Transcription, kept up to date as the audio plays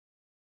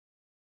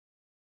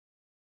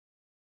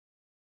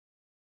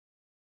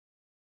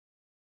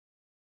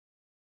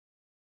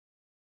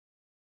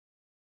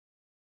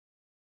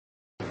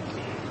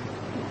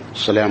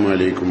السلام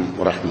عليكم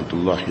ورحمة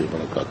الله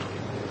وبركاته.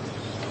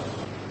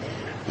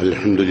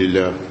 الحمد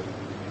لله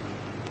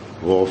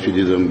غافر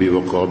ذنبي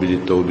وقابل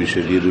التوب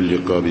شديد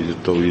العقاب ذي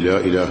الطول لا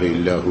إله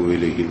إلا هو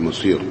إليه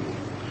المصير.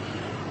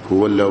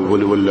 هو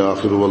الأول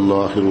والآخر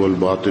والظاهر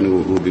والباطن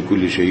وهو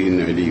بكل شيء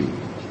عليم.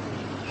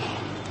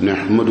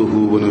 نحمده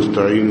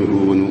ونستعينه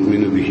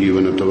ونؤمن به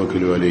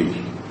ونتوكل عليه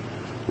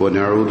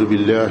ونعوذ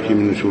بالله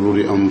من شرور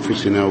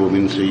أنفسنا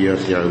ومن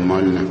سيئات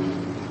أعمالنا.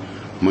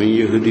 من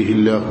يهده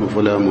الله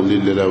فلا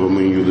مضل له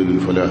ومن يضلل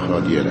فلا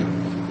هادي له.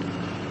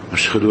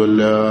 أشهد أن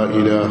لا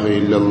إله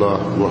إلا الله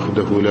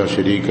وحده لا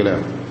شريك له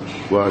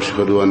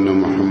وأشهد أن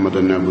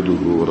محمدا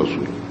عبده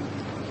ورسوله.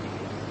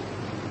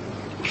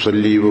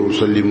 أصلي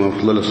وأسلم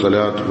أفضل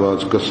الصلاة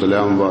وأزكى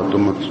السلام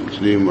وأتم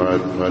التسليم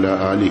على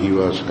آله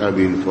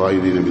وأصحابه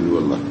الفائزين برضا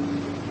الله.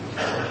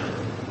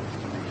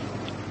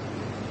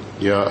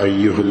 يا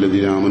أيها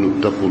الذين آمنوا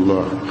اتقوا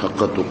الله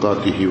حق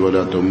تقاته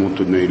ولا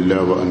تموتن إلا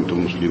وأنتم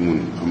مسلمون.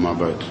 أما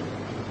بعد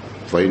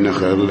فإن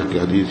خير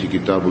الحديث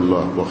كتاب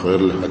الله وخير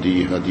الهدي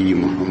هدي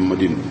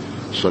محمد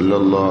صلى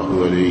الله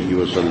عليه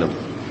وسلم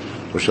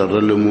وشر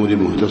الأمور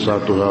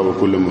محدثاتها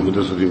وكل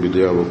محدثة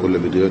بدعة وكل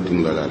بدعة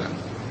ضلالة.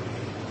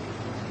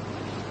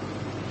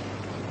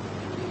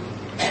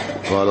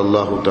 قال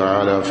الله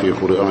تعالى في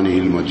قرآنه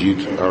المجيد: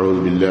 أعوذ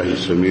بالله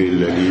السميع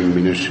العليم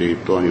من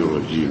الشيطان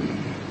الرجيم.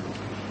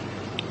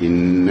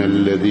 إن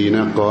الذين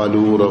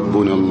قالوا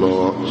ربنا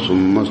الله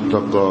ثم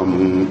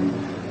استقاموا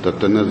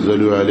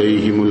تتنزل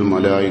عليهم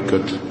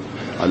الملائكة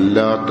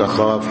ألا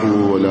تخافوا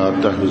ولا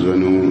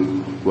تحزنوا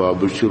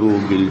وأبشروا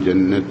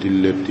بالجنة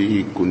التي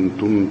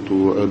كنتم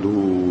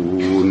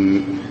توعدون.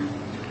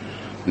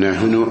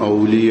 نحن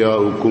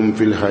أولياؤكم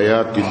في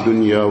الحياة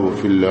الدنيا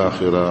وفي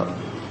الآخرة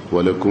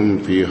ولكم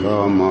فيها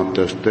ما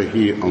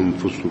تشتهي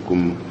أنفسكم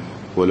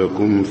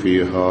ولكم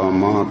فيها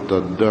ما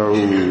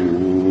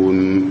تدعون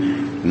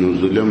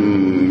نزلا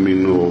من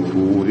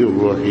غفور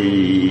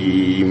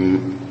رحيم.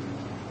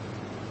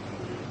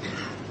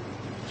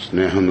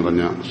 സ്നേഹം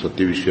നിറഞ്ഞ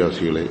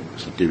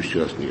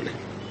സത്യവിശ്വാസിനികളെ,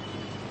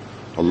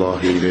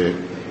 അള്ളാഹുവിന്റെ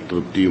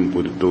തൃപ്തിയും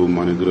പൊരുത്തവും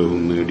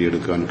അനുഗ്രഹവും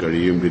നേടിയെടുക്കാൻ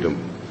കഴിയും വിധം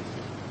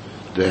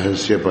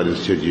രഹസ്യ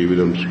പരസ്യ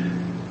ജീവിതം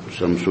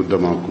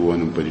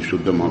സംശുദ്ധമാക്കുവാനും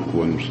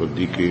പരിശുദ്ധമാക്കുവാനും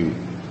ശ്രദ്ധിക്കുകയും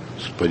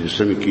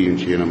പരിശ്രമിക്കുകയും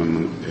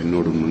ചെയ്യണമെന്ന്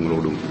എന്നോടും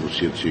നിങ്ങളോടും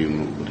വസിയത്ത്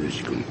ചെയ്യുന്നു,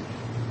 ഉപദേശിക്കുന്നു.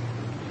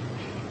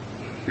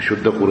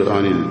 വിശുദ്ധ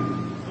ഖുർആനിൽ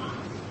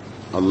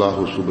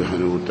അല്ലാഹു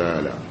സുബ്ഹാനഹു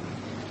തആല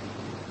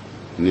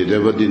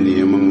നിരവധി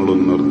നിയമങ്ങളും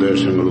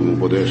നിർദ്ദേശങ്ങളും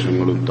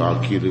ഉപദേശങ്ങളും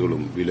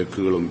താക്കീതുകളും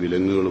വിലക്കുകളും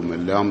വിലങ്ങുകളും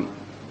എല്ലാം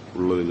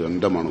ഉള്ളൊരു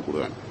ഗ്രന്ഥമാണ്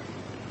ഖുർആൻ.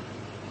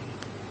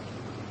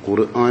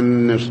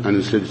 ഖുർആനിനെ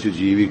അനുസരിച്ച്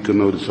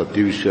ജീവിക്കുന്ന ഒരു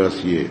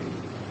സത്യവിശ്വാസിയെ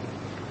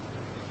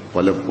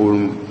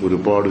പലപ്പോഴും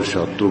ഒരുപാട്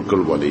ശത്രുക്കൾ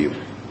വലയും.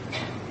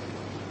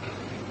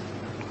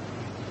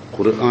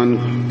 ഖുർആൻ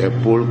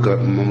എപ്പോൾ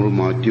നമ്മൾ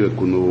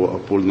മാറ്റിവെക്കുന്നുവോ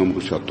അപ്പോൾ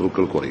നമുക്ക്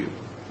ശത്രുക്കൾ കുറയും.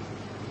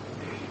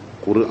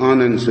 ഖുർആൻ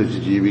അനുസരിച്ച്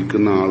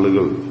ജീവിക്കുന്ന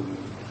ആളുകൾ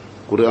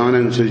ഖുർആൻ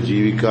അനുസരിച്ച്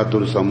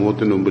ജീവിക്കാത്തൊരു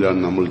സമൂഹത്തിന് മുമ്പിലാണ്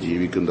നമ്മൾ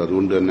ജീവിക്കുന്നത്.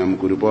 അതുകൊണ്ട് തന്നെ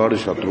നമുക്ക് ഒരുപാട്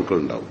ശത്രുക്കൾ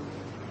ഉണ്ടാവും.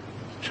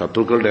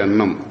 ശത്രുക്കളുടെ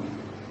എണ്ണം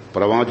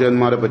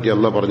പ്രവാചകന്മാരെ പറ്റി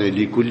അല്ലാഹ് പറഞ്ഞ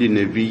ലികുല്ലി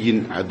നബിയിൻ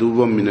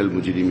അദുവ്വം മിനൽ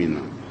മുജ്രിമീൻ,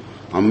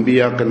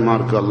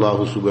 അമ്പിയാക്കന്മാർക്ക്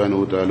അല്ലാഹു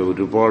സുബ്ഹാനഹു തആല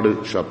ഒരുപാട്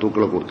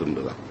ശത്രുക്കളെ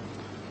കൊടുത്തിട്ടുണ്ട്.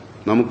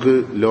 നമുക്ക്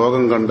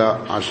ലോകം കണ്ട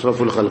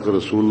അഷ്റഫുൽ ഖൽഖ്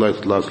റസൂലുള്ളാഹി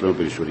സ്വല്ലല്ലാഹു അലൈഹി വസല്ലം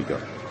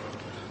പരിശോധിക്കാം.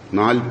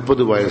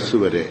 40 വയസ്സ്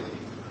വരെ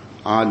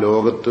ആ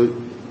ലോകത്ത്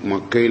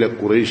മക്കയിലെ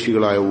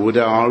ഖുറൈശികളായ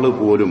ഒരാൾ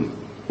പോലും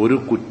ഒരു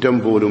കുറ്റം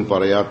പോലും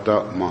പറയാത്ത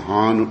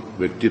മഹാൻ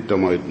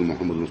വ്യക്തിത്വമായിരുന്നു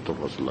മുഹമ്മദ് മുസ്തഫ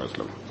സല്ലല്ലാഹു അലൈഹി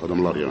വസല്ലം. അത്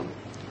നമ്മൾ അറിയണം.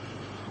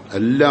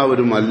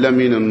 എല്ലാവരും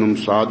അല്ലമീൻ എന്നും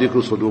സാദിഖ്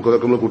സദൂഖ്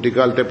അതൊക്കെ നമ്മൾ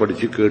കുട്ടിക്കാലത്തെ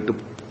പഠിച്ച് കേട്ട്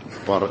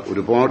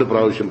ഒരുപാട്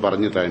പ്രാവശ്യം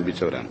പറഞ്ഞ്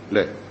താഴ്പ്പിച്ചവരാണ്,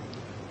 അല്ലെ?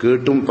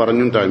 കേട്ടും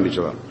പറഞ്ഞും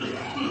താഴ്പ്പിച്ചതാണ്.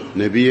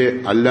 നബിയെ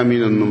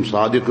അല്ലമീൻ എന്നും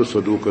സാദിഖ്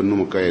സദൂഖ് എന്നും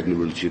ഒക്കെ ആയിരുന്നു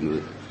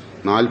വിളിച്ചിരുന്നത്.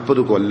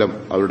 40 കൊല്ലം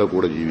അവരുടെ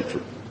കൂടെ ജീവിച്ചു.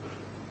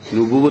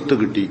 നുബുവത്ത്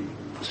കിട്ടി,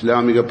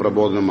 ഇസ്ലാമിക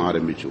പ്രബോധനം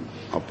ആരംഭിച്ചു.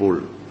 അപ്പോൾ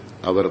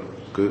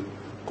അവർക്ക്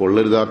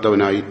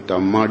കൊള്ളരുതാത്തവനായി,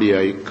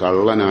 തമ്മാടിയായി,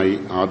 കള്ളനായി,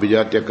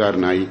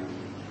 ആഭിജാത്യക്കാരനായി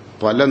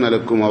പല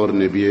നിലക്കും അവർ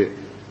നബിയെ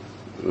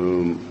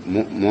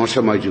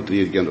മോശമായി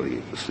ചിത്രീകരിക്കാൻ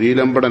തുടങ്ങി.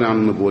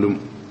 ശ്രീലമ്പടനാണെന്ന് പോലും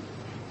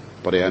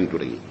പറയാൻ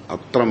തുടങ്ങി.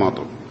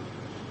 അത്രമാത്രം.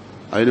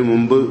 അതിനു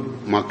മുമ്പ്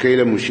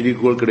മക്കയിലെ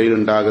മുശ്രിക്കുകൾക്കിടയിൽ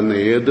ഉണ്ടാകുന്ന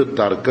ഏത്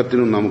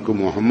തർക്കത്തിനും നമുക്ക്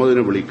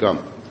മുഹമ്മദിനെ വിളിക്കാം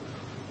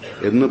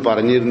എന്ന്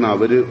പറഞ്ഞിരുന്ന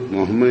അവര്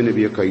മുഹമ്മദ്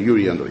നബിയെ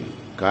കൈയൊഴിയാൻ തുടങ്ങി.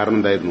 കാരണം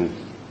എന്തായിരുന്നു?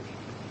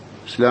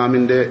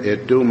 ഇസ്ലാമിന്റെ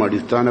ഏറ്റവും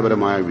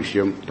അടിസ്ഥാനപരമായ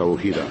വിഷയം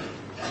തൗഹീദാണ്.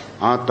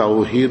 ആ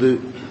തൗഹീദ്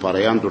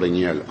പറയാൻ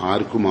തുടങ്ങിയാൽ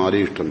ആർക്കും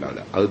ആരെയും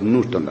ഇഷ്ടമുണ്ടാവില്ല. അതൊന്നും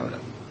ഇഷ്ടമുണ്ടാവില്ല.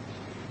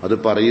 അത്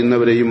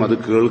പറയുന്നവരെയും അത്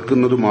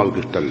കേൾക്കുന്നതും ആൾക്ക്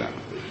ഇഷ്ടമല്ല.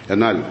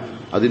 എന്നാൽ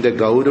അതിന്റെ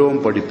ഗൌരവം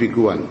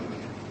പഠിപ്പിക്കുവാൻ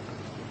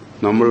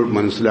നമ്മൾ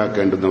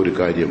മനസ്സിലാക്കേണ്ടുന്ന ഒരു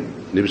കാര്യം,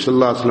 നബി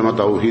സല്ലല്ലാഹു അലൈഹി വസല്ലം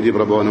തൗഹീദി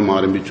പ്രബോധനം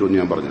ആരംഭിച്ചു എന്ന്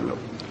ഞാൻ പറഞ്ഞല്ലോ.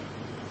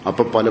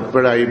 അപ്പൊ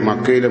പലപ്പോഴായി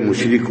മക്കയിലെ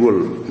മുശ്രിക്കുകൾ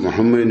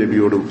മുഹമ്മദ്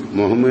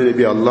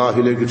നബി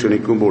അള്ളാഹിലേക്ക്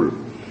ക്ഷണിക്കുമ്പോൾ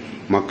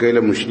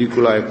മക്കയിലെ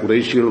മുശ്രിക്കുകളായ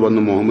ഖുറൈശികൾ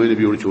വന്ന് മുഹമ്മദ്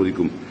നബിയോട്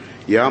ചോദിക്കും,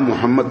 യാ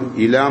മുഹമ്മദ്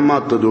ഇലാമാ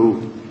തദൂ,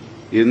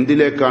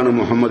 എന്തിലേക്കാണ്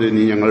മുഹമ്മദ്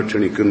നീ ഞങ്ങൾ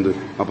ക്ഷണിക്കുന്നത്?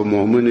 അപ്പൊ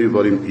മുഹമ്മദ് നബി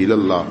പറയും,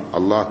 ഇലല്ലാ,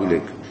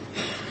 അള്ളാഹുലേക്ക്.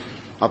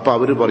 അപ്പൊ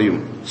അവര് പറയും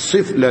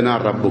സിഫ് ലനാ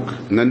റബ്ബുക്ക്,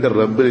 നിന്റെ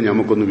റബ്ബിനെ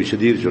നമുക്കൊന്ന്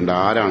വിശദീകരിച്ചുണ്ട്.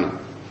 ആരാണ്,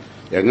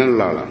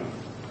 എങ്ങനെയുള്ള ആളാണ്?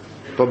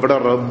 ഇപ്പൊ ഇവിടെ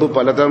റബ്ബ്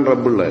പലതരം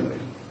റബ്ബുള്ളതല്ലേ.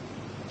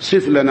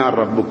 സിഫ് ലനാ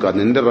റബ്ബുക്ക,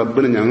 നിന്റെ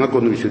റബ്ബിനെ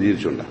ഞങ്ങൾക്കൊന്ന്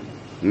വിശദീകരിച്ചുണ്ട്.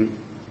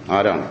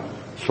 ആരാണ്?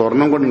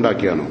 സ്വർണം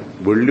കൊണ്ടുണ്ടാക്കിയാണോ,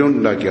 വെള്ളി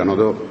കൊണ്ടുണ്ടാക്കിയാണോ,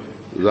 അതോ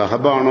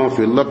ദഹബാണോ,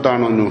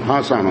 ഫില്ലത്താണോ,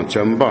 നുഹാസാണോ,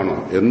 ചെമ്പാണോ,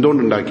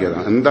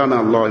 എന്തുകൊണ്ടുണ്ടാക്കിയതാണ്? എന്താണ്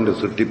അള്ളാഹുവിന്റെ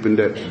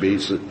സൃഷ്ടിപ്പിന്റെ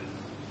ബേസ്?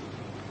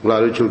 നിങ്ങൾ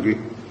ആലോചിച്ച് നോക്കി.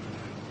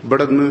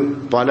 ഇവിടെ നിന്ന്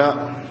പല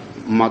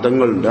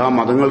മതങ്ങളുണ്ട്. ആ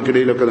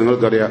മതങ്ങൾക്കിടയിലൊക്കെ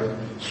നിങ്ങൾക്കറിയാം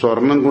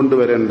സ്വർണം കൊണ്ട്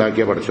വരെ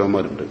ഉണ്ടാക്കിയ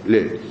പടച്ചവന്മാരുണ്ട്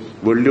ഇല്ലേ?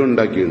 വെള്ളി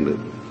ഉണ്ടാക്കിയിട്ടുണ്ട്,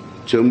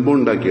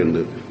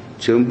 ചെമ്പുണ്ടാക്കിയിട്ടുണ്ട്,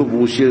 ചെമ്പ്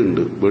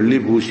പൂശിയതുണ്ട്, വെള്ളി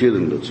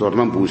പൂശിയതുണ്ട്,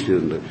 സ്വർണം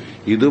പൂശിയതുണ്ട്.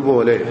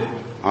 ഇതുപോലെ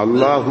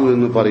അള്ളാഹു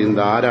എന്ന്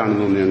പറയുന്നത്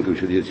ആരാണെന്നൊന്ന് ഞങ്ങൾക്ക്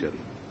വിശദീകരിച്ചു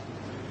തരണം.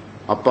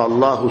 അപ്പൊ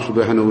അള്ളാഹു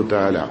സുബ്ഹാനഹു വ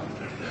തആല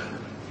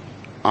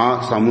ആ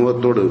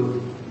സമൂഹത്തോട്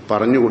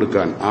പറഞ്ഞു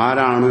കൊടുക്കാൻ,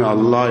 ആരാണ്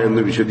അള്ളാഹ്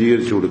എന്ന്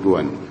വിശദീകരിച്ചു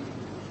കൊടുക്കുവാൻ,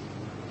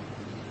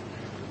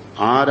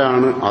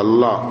 ആരാണ്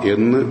അള്ളാഹ്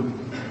എന്ന്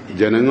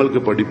ജനങ്ങൾക്ക്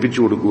പഠിപ്പിച്ചു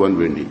കൊടുക്കുവാൻ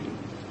വേണ്ടി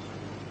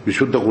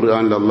വിശുദ്ധ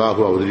ഖുർആനിൽ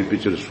അള്ളാഹു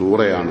അവതരിപ്പിച്ചൊരു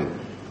സൂറയാണ്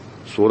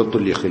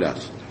സൂറത്തുൽ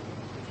ഇഖ്ലാസ്.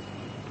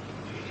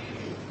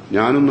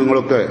 ഞാനും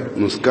നിങ്ങളൊക്കെ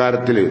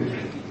നിസ്കാരത്തില്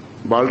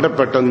വളരെ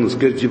പെട്ടെന്ന്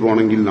നിസ്കരിച്ചു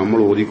പോകണമെങ്കിൽ നമ്മൾ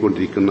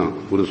ഓതിക്കൊണ്ടിരിക്കുന്ന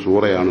ഒരു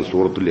സൂറയാണ്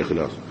സൂറത്തുൽ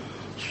ഇഖ്ലാസ്.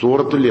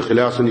 സൂറത്തുൽ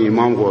ഇഖ്ലാസിന്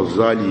ഇമാം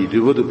ഖസാലി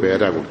 20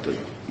 പേരാ കൊടുത്തത്.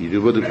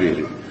 20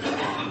 പേര്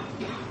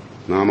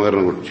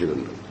നാമകരണം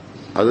കൊടുത്തിട്ടുണ്ട്.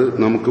 അത്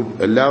നമുക്ക്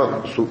എല്ലാ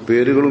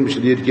പേരുകളും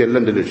വിശദീകരിക്കുകയല്ല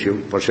എന്റെ ലക്ഷ്യം.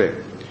 പക്ഷേ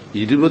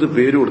 20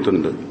 പേര്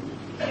കൊടുത്തിട്ടുണ്ട്.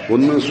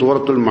 ഒന്ന്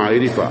സൂറത്തുൽ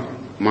മഅരിഫ.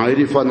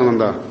 മഅരിഫ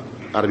എന്നെന്താ?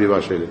 അറബി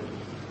ഭാഷയിൽ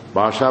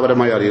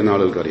ഭാഷാപരമായി അറിയുന്ന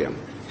ആളുകൾക്കറിയാം.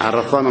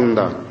 അറഫ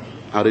എന്നെന്താ?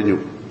 അറിഞ്ഞു.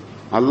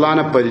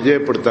 അള്ളാനെ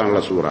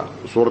പരിചയപ്പെടുത്താനുള്ള സൂറ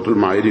സൂറത്തുൽ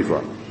മഅരിഫ.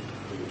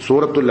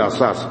 സൂറത്തുൽ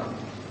അസാസ്,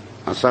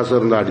 അസാസ്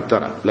എന്ന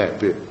അടിത്തറ അല്ലെ?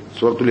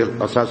 സൂറത്തുൽ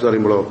അസാസ്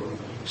പറയുമ്പോഴോ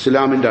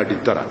ഇസ്ലാമിന്റെ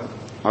അടിത്തറ,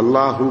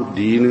 അള്ളാഹു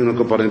ദീൻ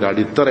എന്നൊക്കെ പറഞ്ഞിട്ട്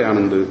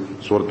അടിത്തറയാണെന്ത്?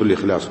 സൂറത്തുൽ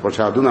ഇഖ്ലാസ്.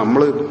 പക്ഷെ അത്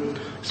നമ്മൾ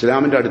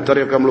ഇസ്ലാമിന്റെ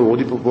അടിത്തറയൊക്കെ നമ്മൾ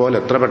ഓതിപ്പോലെ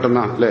എത്ര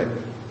പെട്ടെന്നാ അല്ലെ?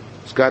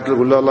 സ്കാറ്റിൽ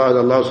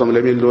അള്ളാഹു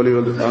സമലമിൽ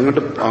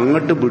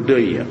അങ്ങോട്ട് വിട്ടുക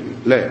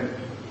അല്ലെ?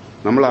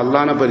 നമ്മൾ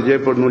അള്ളാനെ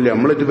പരിചയപ്പെടുന്നില്ല,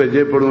 നമ്മളിട്ട്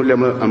പരിചയപ്പെടുന്നില്ല,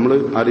 നമ്മൾ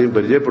ആരെയും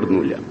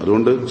പരിചയപ്പെടുന്നില്ല.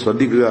 അതുകൊണ്ട്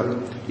ശ്രദ്ധിക്കുക.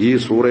 ഈ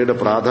സൂറയുടെ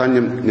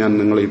പ്രാധാന്യം ഞാൻ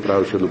നിങ്ങളെ ഈ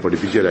പ്രാവശ്യം ഒന്ന്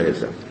പഠിപ്പിച്ചു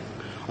തരാം.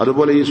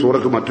 അതുപോലെ ഈ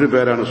സൂറക്ക് മറ്റൊരു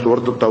പേരാണ്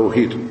സൂറത്ത്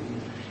തൗഹീദ്.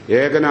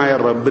 ഏകനായ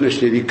റബ്ബിനെ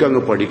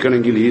ശരിക്കങ്ങ്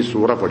പഠിക്കണമെങ്കിൽ ഈ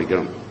സൂറ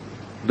പഠിക്കണം.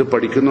 ഇത്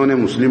പഠിക്കുന്നവനെ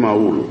മുസ്ലിം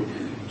ആവുള്ളൂ.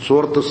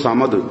 സൂറത്ത്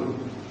സമദ്,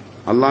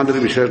 അള്ളാന്റെ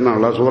ഒരു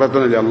വിശേഷണമുള്ള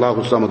സൂറത്തന്നല്ലേ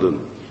അള്ളാഹു സമദ്.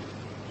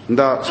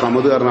 എന്താ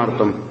സമദ് പറഞ്ഞ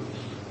അർത്ഥം?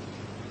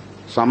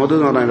 സമദ്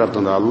എന്ന് പറഞ്ഞതിന്റെ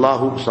അർത്ഥം എന്താ?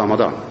 അള്ളാഹു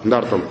സമദാണ്. എന്താ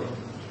അർത്ഥം?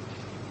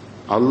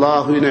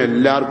 അള്ളാഹുവിനെ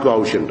എല്ലാവർക്കും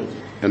ആവശ്യമുണ്ട്,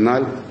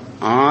 എന്നാൽ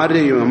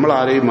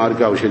നമ്മളാരെയും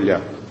ആർക്കും ആവശ്യമില്ല,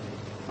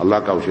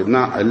 അള്ളാഹ്ക്ക് ആവശ്യം.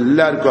 എന്നാൽ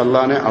എല്ലാവർക്കും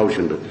അള്ളാഹിനെ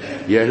ആവശ്യമുണ്ട്.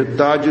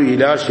 യഹ്താജു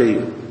ഇലാ ഷൈ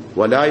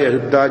വലാ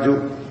യഹ്താജു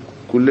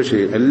കുല്ല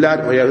ഷൈ.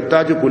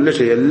 യഹ്താജു കുല്ല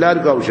ഷൈ,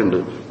 എല്ലാവർക്കും ആവശ്യമുണ്ട്.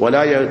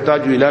 വലാ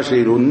യഹ്താജു ഇലാ ഷൈ,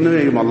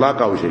 ഒന്നിനെയും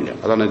അള്ളാഹ്ക്ക് ആവശ്യമില്ല.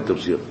 അതാണ് ഇത്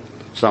തഫ്സീർ.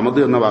 സമദ്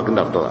എന്ന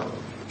വാക്കിന്റെ അർത്ഥമാണ്.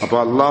 അപ്പൊ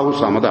അള്ളാഹു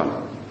സമദാണ്.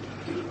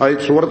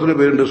 സൂറത്തിന്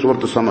പേരുണ്ട്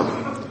സൂറത്ത് സമദ്.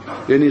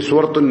 ഇനി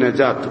സൂറത്തുൽ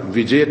നജാത്ത്,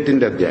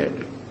 വിജയത്തിന്റെ അധ്യായം.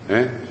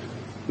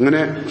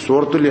 ഇങ്ങനെ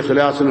സൂറത്തുൽ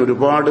ഇഖ്ലാസിന്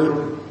ഒരുപാട്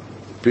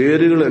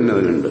പേരുകൾ തന്നെ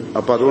അതിനുണ്ട്.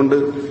 അപ്പൊ അതുകൊണ്ട്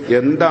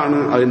എന്താണ്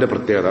അതിന്റെ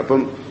പ്രത്യേകത?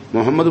 അപ്പം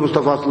മുഹമ്മദ്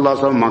മുസ്തഫ സല്ലല്ലാഹു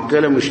അലൈഹി വസല്ലം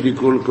മക്കയിലെ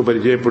മുശ്രിക്കുകൾക്ക്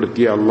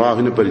പരിചയപ്പെടുത്തിയ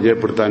അള്ളാഹുവിനെ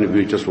പരിചയപ്പെടുത്താൻ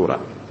ഉപയോഗിച്ച സൂറ.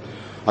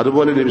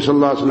 അതുപോലെ നബി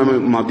സല്ലല്ലാഹു അലൈഹി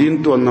വസല്ലം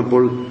മദീനത്ത്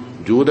വന്നപ്പോൾ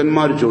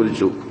ജൂതന്മാർ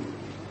ചോദിച്ചു,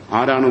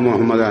 ആരാണ്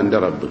മുഹമ്മദ് എന്റെ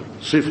റബ്ബ്?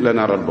 സിഫ്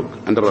ലനാ റബ്ബുക്ക്,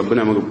 എന്റെ റബ്ബിനെ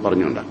നമുക്ക്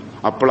പറഞ്ഞുകൊണ്ട.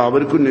 അപ്പോൾ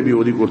അവർക്കും നബി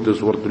ഓതി കൊടുത്തത്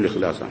സൂറത്തുൽ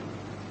ഇഖ്ലാസാണ്.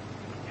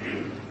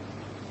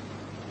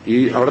 ഈ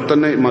അവിടെ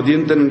തന്നെ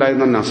മദീനത്തിൽ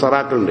ഉണ്ടായിരുന്ന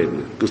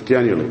നസറാക്കളുണ്ടായിരുന്നു,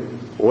 ക്രിസ്ത്യാനികൾ.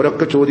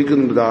 ഓരൊക്കെ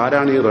ചോദിക്കുന്നുണ്ട്,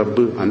 ആരാണ് ഈ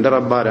റബ്ബ്? എന്റെ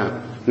റബ്ബാരാ?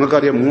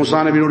 നിങ്ങൾക്കറിയാം, മൂസാ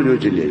നബിയോട്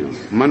ചോദിച്ചില്ലേ,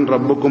 മൻ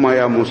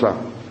റബ്ബുക്കുമായ മൂസ,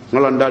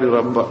 നിങ്ങൾ ഉണ്ടാടി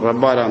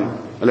റബ്ബാരാന്ന്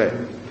അല്ലെ?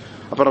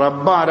 അപ്പൊ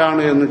റബ്ബ്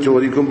ആരാണ് എന്ന്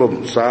ചോദിക്കുമ്പം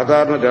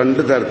സാധാരണ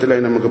 2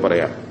 തരത്തിലായി നമുക്ക്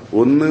പറയാം.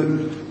 ഒന്ന്,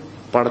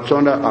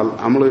 പടച്ചോന്റെ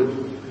നമ്മള്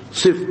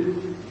സിഫ്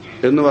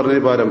എന്ന്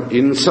പറഞ്ഞതിന് പകരം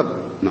ഇൻസബ്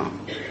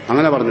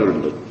അങ്ങനെ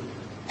പറഞ്ഞിട്ടുണ്ട്.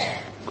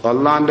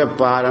 അള്ളാന്റെ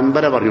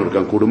പരമ്പര പറഞ്ഞു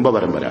കൊടുക്കാം, കുടുംബ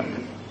പരമ്പര.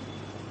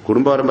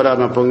 കുടുംബ പരമ്പര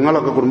പറഞ്ഞപ്പോ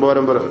നിങ്ങളൊക്കെ കുടുംബ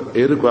പരമ്പര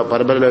ഏത്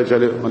പരമ്പരയില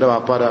വെച്ചാൽ ഓന്റെ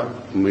വാപ്പാര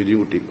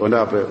മെരിയുകുട്ടി, ഓന്റെ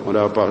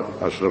വാപ്പ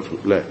അഷ്റഫ്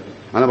അല്ലെ,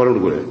 അങ്ങനെ പറഞ്ഞു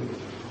കൊടുക്കൂലേ?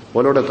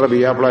 ഓലോട് എത്ര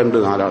ബിയാപ്പിള ഉണ്ട്?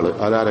 4 ആള്,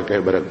 അതാരൊക്കെ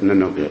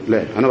ബരത്തിനൊക്കെ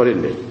അല്ലെ, അങ്ങനെ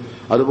പറയില്ലേ?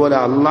 അതുപോലെ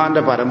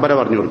അള്ളാന്റെ പരമ്പര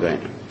പറഞ്ഞു കൊടുക്കാൻ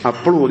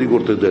അപ്പോഴും ഓതി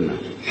കൊടുത്തത് തന്നെ.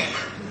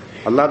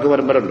 അള്ളാഹ്ക്ക്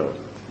പരമ്പര ഉണ്ടോ?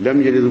 ലം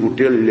ചെയ്ത്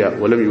കുട്ടികളില്ല,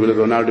 ഒലം യുവല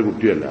ഒന്നാളുടെ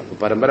കുട്ടിയല്ല.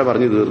 പരമ്പര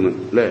പറഞ്ഞു തീർന്ന്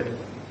അല്ലേ?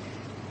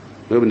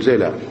 നിങ്ങൾക്ക്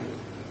മനസ്സിലായില്ല?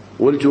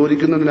 ഒരു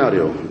ചോദിക്കുന്നതിനെ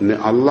അറിയോ?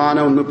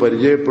 അള്ളാനെ ഒന്ന്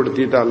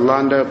പരിചയപ്പെടുത്തിയിട്ട്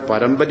അള്ളാന്റെ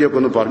പരമ്പരയൊക്കെ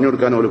ഒന്ന് പറഞ്ഞു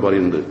കൊടുക്കാൻ അവർ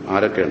പറയുന്നത്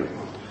ആരൊക്കെയാണ്?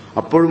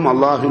 അപ്പോഴും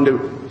അള്ളാഹുവിന്റെ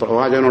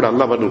പ്രവാചകനോട്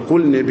അള്ളാഹ് പറഞ്ഞു,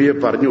 കുൽ നബിയെ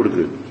പറഞ്ഞു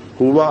കൊടുക്ക്,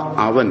 ഹുവ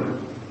അവൻ,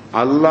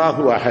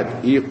 അള്ളാഹു അഹദ്.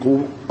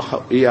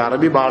 ഈ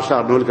അറബി ഭാഷ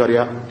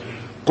അറിഞ്ഞവർക്കറിയാം.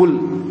 കുൽ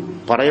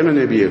പറയണ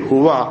നബിയെ,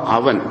 ഹുവ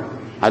അവൻ,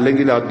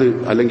 അല്ലെങ്കിൽ അത്,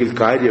 അല്ലെങ്കിൽ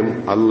കാര്യം,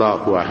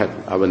 അള്ളാഹു അഹദ്,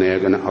 അവൻ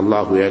ഏകന,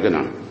 അള്ളാഹു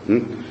ഏകനാണ്.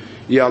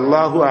 ഈ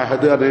അള്ളാഹു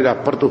അഹദ് പറഞ്ഞതിന്റെ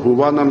അപ്പുറത്ത്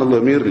ഹുവ എന്നുള്ള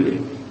ലമീറില്ലേ,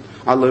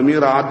 ആ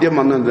ലമീർ ആദ്യം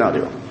വന്നതെന്താ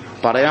അറിയോ?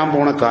 പറയാൻ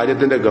പോണ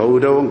കാര്യത്തിന്റെ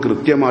ഗൗരവം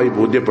കൃത്യമായി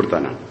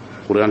ബോധ്യപ്പെടുത്താനാണ്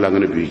ഖുർആനിൽ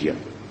അങ്ങനെ ഉപയോഗിക്കുക.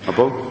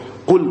 അപ്പോൾ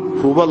ഖുൽ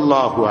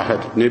ഹുവല്ലാഹു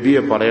അഹദ്,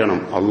 നബിയെ പറയണം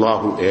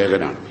അള്ളാഹു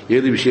ഏകനാണ്.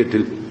 ഏത്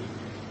വിഷയത്തിൽ?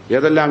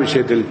 ഏതെല്ലാം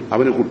വിഷയത്തിൽ?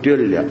 അവന്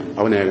കുട്ടികളില്ല,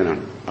 അവൻ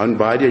ഏകനാണ്. അവൻ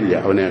ഭാര്യയില്ല,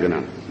 അവൻ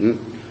ഏകനാണ്.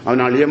 അവൻ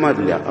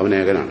അളിയന്മാരില്ല, അവൻ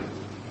ഏകനാണ്.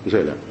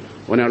 മനസ്സിലായില്ല?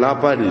 അവൻ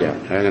എളാപ്പാരില്ല,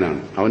 ഏകനാണ്.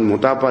 അവൻ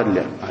മുത്താപ്പാരില്ല,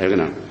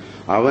 ഏകനാണ്.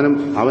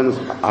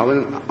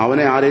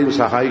 അവനെ ആരെയും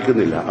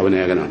സഹായിക്കുന്നില്ല, അവൻ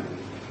ഏകനാണ്.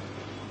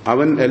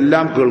 അവൻ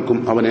എല്ലാം കേൾക്കും,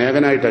 അവൻ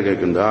ഏകനായിട്ടാണ്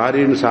കേൾക്കുന്നത്.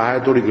 ആരെയും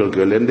സഹായത്തോട്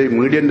കേൾക്കുകയല്ല, എന്തെങ്കിലും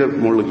മീഡിയന്റെ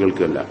മുകളിൽ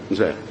കേൾക്കുകയല്ല.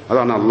 മനസ്സിലായി?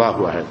 അതാണ്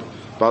അള്ളാഹു അഹദ്.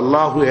 അപ്പൊ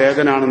അള്ളാഹു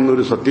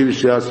ഏകനാണെന്നൊരു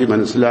സത്യവിശ്വാസി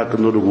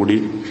മനസ്സിലാക്കുന്നതോടുകൂടി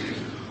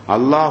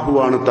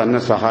അള്ളാഹുവാണ് തന്നെ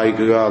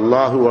സഹായിക്കുക,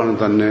 അള്ളാഹുവാണ്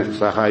തന്നെ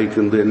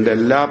സഹായിക്കുന്നത്, എന്റെ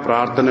എല്ലാ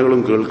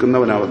പ്രാർത്ഥനകളും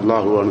കേൾക്കുന്നവൻ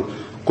അള്ളാഹുവാണ്.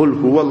 ഖുൽ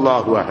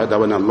ഹുവല്ലാഹു അഹദ്,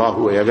 അവൻ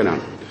അള്ളാഹു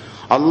ഏകനാണ്.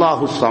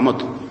 അള്ളാഹു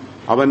സമദ്,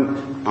 അവൻ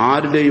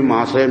ആരുടെയും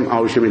ആശ്രയം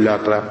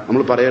ആവശ്യമില്ലാത്ത,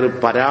 നമ്മൾ പറയാറ്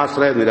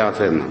പരാശ്രയ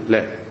നിരാശ്രയം എന്നാണ്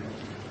അല്ലെ.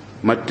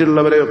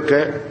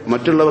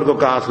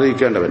 മറ്റുള്ളവർക്കൊക്കെ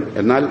ആശ്രയിക്കേണ്ടവൻ,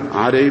 എന്നാൽ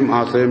ആരെയും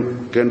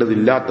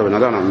ആശ്രയിക്കേണ്ടതില്ലാത്തവൻ,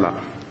 അതാണ് അള്ളാഹ്.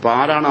 അപ്പൊ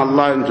ആരാണ്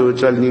അള്ളാഹ് എന്ന്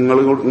ചോദിച്ചാൽ, നിങ്ങൾ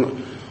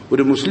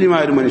ഒരു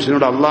മുസ്ലിമായ ഒരു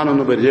മനുഷ്യനോട്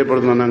അള്ളാഹ്നൊന്ന്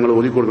പരിചയപ്പെടുന്ന ഞങ്ങൾ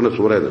ഓതിക്കൊടുക്കേണ്ട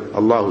സൂറ ഇത്.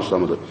 അള്ളാഹു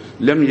സമദ്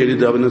ലം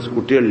യലിദ്, അവന്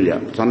കുട്ടികളില്ല,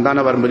 സന്താന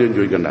പാരമ്പര്യം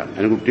ചോദിക്കണ്ട,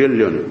 അതിന്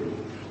കുട്ടികളില്ല. അവന്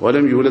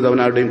വലം യൂലദ്,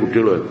 അവനാരുടെയും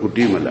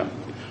കുട്ടിയുമല്ല.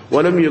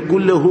 വലം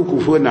യകുല്ലഹു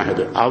കുഫുവൻ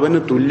അഹദ്, അവന്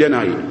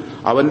തുല്യനായി,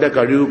 അവന്റെ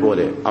കഴിവ്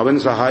പോലെ, അവൻ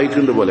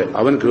സഹായിക്കുന്നത് പോലെ,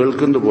 അവൻ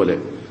കേൾക്കുന്നത് പോലെ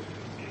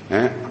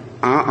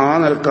ആ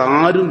നിലക്ക്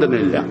ആരും തന്നെ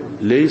ഇല്ല.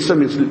 ലൈസ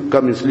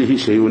മിസ്ലിഹി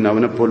ഷൈഉൻ,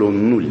 അവനെപ്പോലെ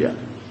ഒന്നുമില്ല.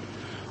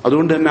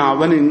 അതുകൊണ്ട് തന്നെ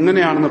അവൻ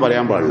ഇങ്ങനെയാണെന്ന്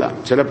പറയാൻ പാടില്ല.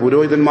 ചില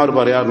പുരോഹിതന്മാർ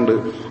പറയാറുണ്ട്,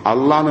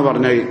 അള്ളാന്ന്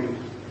പറഞ്ഞാൽ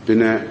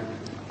പിന്നെ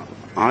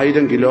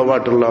 1000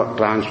 കിലോവാട്ടുള്ള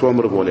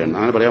ട്രാൻസ്ഫോമർ പോലെയാണ്.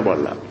 അങ്ങനെ പറയാൻ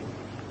പാടില്ല.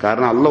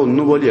 കാരണം അള്ള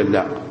ഒന്നുപോലെയല്ല.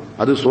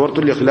 അത്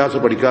സൂറത്തുൽ ഇഖ്ലാസ്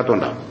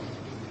പഠിക്കാത്തോണ്ടാണ്.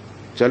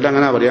 ചിലർ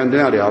അങ്ങനെ പറയാം.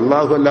 എന്തിനാ അറിയാം?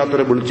 അള്ളാഹു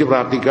അല്ലാത്തവരെ വിളിച്ച്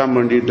പ്രാർത്ഥിക്കാൻ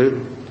വേണ്ടിയിട്ട്,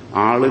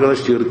 ആളുകളെ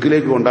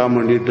ശിർക്കിലേക്ക് കൊണ്ടുപോകാൻ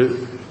വേണ്ടിയിട്ട്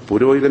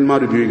പുരോഹിതന്മാർ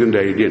ഉപയോഗിക്കുന്ന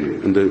ഒരു ഐഡിയ ആണ്.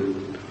 എന്ത്?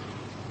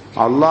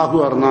 അള്ളാഹു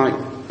പറഞ്ഞാൽ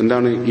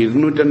എന്താണ്?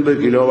 250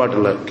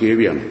 കിലോവാട്ടുള്ള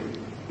കേവിയാണ്.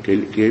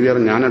 കേവി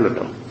പറഞ്ഞ ഞാനല്ല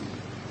കേട്ടോ,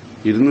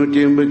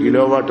 250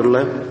 കിലോവാട്ടുള്ള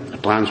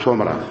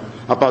ട്രാൻസ്ഫോമറാണ്.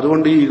 അപ്പൊ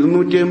അതുകൊണ്ട് ഈ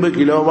 250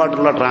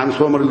 കിലോവാട്ടുള്ള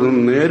ട്രാൻസ്ഫോമറിൽ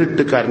നിന്ന്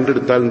നേരിട്ട് കറണ്ട്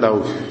എടുത്താൽ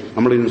എന്താവും?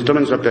 നമ്മുടെ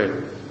ഇൻസ്ട്രുമെന്റ്സ് ഒക്കെ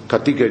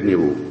കത്തിക്കരിഞ്ഞു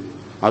പോകും.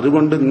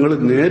 അതുകൊണ്ട് നിങ്ങൾ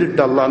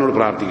നേരിട്ട് അള്ളാഹിനോട്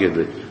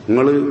പ്രാർത്ഥിക്കരുത്.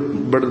 നിങ്ങൾ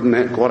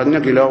ഇവിടെ കുറഞ്ഞ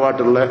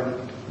കിലോവാട്ടുള്ള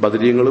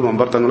ബദരീങ്ങളും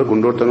അമ്പർത്തങ്ങൾ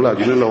കുണ്ടോട്ടങ്ങൾ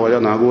അജിനുള്ള ഹോജ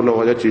നാഗൂറിലെ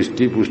ഹോജ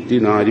ചിഷ്ടി പുഷ്ടി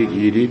നാരി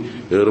കീരി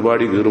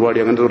ഏറുപാടി കീറുപാടി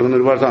അങ്ങനത്തെ തുടങ്ങുന്ന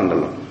ഒരുപാട്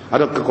സാധനമുണ്ടല്ലോ.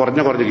 അതൊക്കെ കുറഞ്ഞ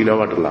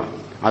കിലോവാട്ടുള്ള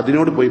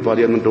അതിനോട് പോയി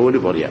പറയാം, എന്നിട്ട് ഓല്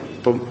പറയാം.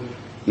 ഇപ്പം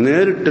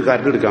നേരിട്ട്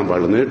കരണ്ടെടുക്കാൻ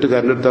പാടില്ല. നേരിട്ട്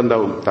കരണ്ടെടുത്താൽ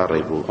എന്താവും?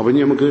 തറയി പോകും. അപ്പൊ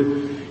ഇനി നമുക്ക്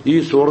ഈ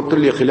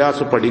സൂറത്തുൽ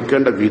ഇഖ്ലാസ്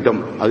പഠിക്കേണ്ട വിധം,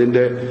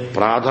 അതിന്റെ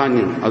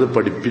പ്രാധാന്യം, അത്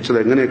പഠിപ്പിച്ചത്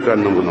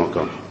എങ്ങനെയൊക്കെയാണ് നമുക്ക്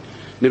നോക്കാം.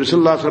 നബി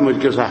സല്ലല്ലാഹു അലൈഹി വസല്ലം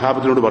ഒരിക്കൽ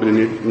സഹാബത്തിനോട് പറഞ്ഞു,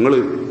 നിങ്ങൾ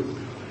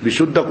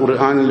വിശുദ്ധ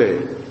ഖുർആനിലെ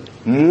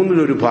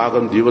 1/3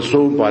 ഭാഗം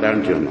ദിവസവും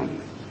പാരായണം ചെയ്യണം.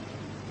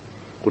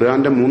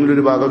 ഖുർആന്റെ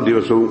 1/3 ഭാഗം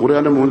ദിവസവും.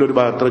 ഖുർആന്റെ 1/3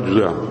 ഭാഗം എത്ര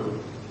ജുസാണ്?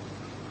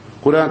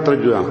 ഖുർആൻ എത്ര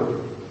ജുസാണ്?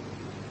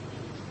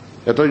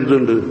 എത്ര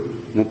ജുസുണ്ട്?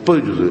 30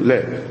 ജുസ് അല്ലേ?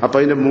 അപ്പൊ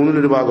അതിന്റെ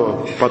 1/3 ഭാഗം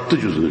 10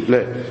 ജുസ്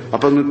അല്ലേ?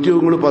 അപ്പൊ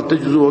നിത്യവും നിങ്ങൾ 10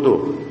 ജുസ്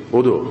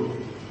ഓതോ?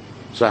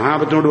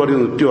 സഹാബത്തിനോട് പറഞ്ഞ്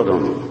നിത്യം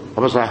ഓതണം.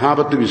 അപ്പൊ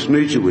സഹാബത്ത്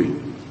വിസ്മയിച്ചു പോയി.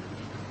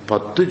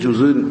 10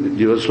 ജുസ്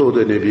ദിവസം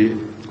ഓതുക നബി.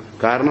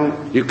 കാരണം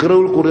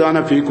ഇഖ്റഉൽ ഖുർആന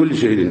ഫീ കുല്ലി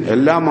ഷൈഇൻ,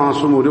 എല്ലാ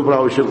മാസവും ഒരു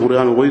പ്രാവശ്യം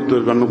ഖുർആൻ ഓതി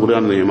തീർക്കണം.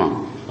 ഖുർആൻ നിയമം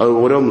അത്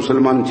ഓരോ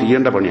മുസൽമാനും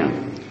ചെയ്യേണ്ട പണിയാണ്.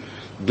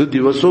 ഇത്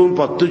ദിവസവും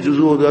 10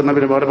 ജുസ് ഓതുക എന്ന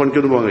പിന്നെ വേറെ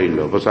പണിക്കൊന്നും പോകാൻ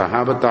കഴിയില്ലോ. അപ്പൊ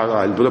സഹാബത്ത്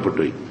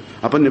അത്ഭുതപ്പെട്ടുപോയി.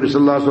 അപ്പൊ നബി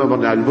സല്ലല്ലാഹു അലൈഹി വസല്ലം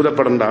പറഞ്ഞു,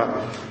 അത്ഭുതപ്പെടണ്ട.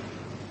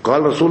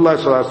 ഖാൽ റസൂലുള്ളാഹി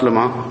സ്വല്ലല്ലാഹു അലൈഹി വസല്ലം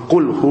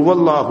ഖുൽ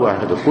ഹുവല്ലാഹു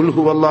അഹദ്, ഖുൽ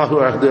ഹുവല്ലാഹു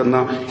അഹദ് എന്ന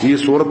ഈ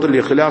സൂറത്തുൽ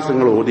ഇഖ്ലാസ്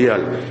നിങ്ങൾ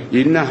ഓതിയാൽ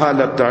ഇന്നഹാ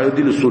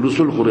ലതഅദിലു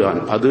സുലുസുൽ ഖുർആൻ,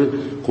 അത്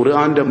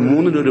ഖുർആന്റെ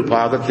 1/3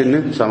 ഭാഗത്തിന്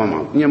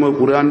സമമാണ്. ഇനി നമുക്ക്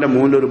ഖുർആന്റെ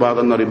 1/3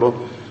 ഭാഗം എന്ന് പറയുമ്പോൾ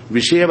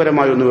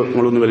വിഷയപരമായി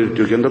നിങ്ങളൊന്ന്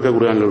വിലയിരുത്തി നോക്കി. എന്തൊക്കെ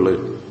ഖുർആനിലുള്ളത്?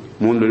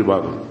 1/3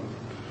 ഭാഗം.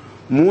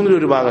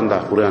 1/3 ഭാഗം എന്താ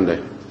ഖുർആന്റെ?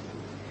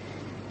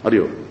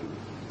 അറിയോ?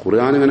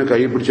 ഖുർആൻ ഇങ്ങനെ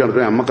കൈ പിടിച്ച്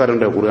നടക്കുന്ന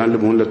അമ്മക്കാരുണ്ടോ? ഖുർആനിൽ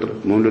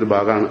 1/3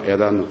 ഭാഗമാണ്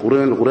ഏതാന്ന്?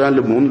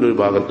 ഖുർആനിൽ 1/3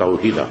 ഭാഗം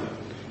തൗഹീദാണ്.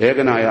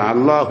 ഏകനായ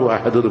അള്ളാഹു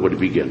അഹദ്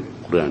പഠിപ്പിക്കുകയാണ്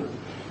ഖുർആൻ.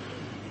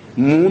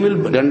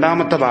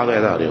 2ാമത്തെ ഭാഗം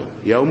ഏതാ അറിയോ?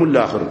 യൗമുൽ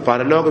ആഖിർ,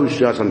 പരലോക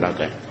വിശ്വാസം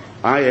ഉണ്ടാക്കാൻ.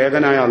 ആ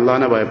ഏകനായ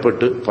അള്ളാഹിനെ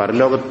ഭയപ്പെട്ട്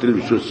പരലോകത്തിൽ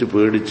വിശ്വസിച്ച്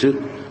പേടിച്ച്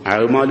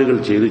അഅ്മാലുകൾ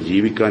ചെയ്ത്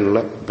ജീവിക്കാനുള്ള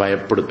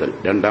ഭയപ്പെടുത്തൽ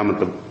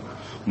 2ാമത്തെ.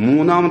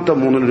 3ാമത്തെ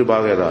 1/3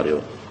 ഭാഗം ഏതാ അറിയോ?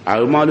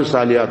 അഅ്മാലു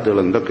സാലിഹാത്തുകൾ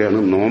എന്തൊക്കെയാണ്,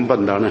 നോമ്പ്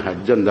എന്താണ്,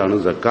 ഹജ്ജ് എന്താണ്,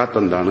 സക്കാത്ത്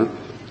എന്താണ്,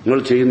 നിങ്ങൾ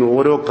ചെയ്യുന്ന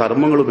ഓരോ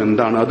കർമ്മങ്ങളും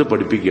എന്താണ്, അത്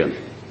പഠിപ്പിക്കുകയാണ്.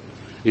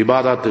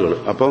 ഇബാദാത്തുകൾ.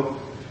 അപ്പം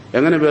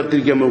എങ്ങനെ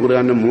വേർതിരിക്കാൻ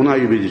ഖുർആനെ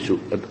 3ആയി വിഭജിച്ചു.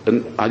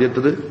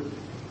 ആദ്യത്തത്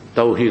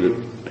തൗഹീദ്,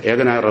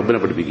 ഏകനായ റബ്ബിനെ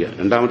പഠിപ്പിക്കുക.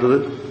 2ാമത്തത്,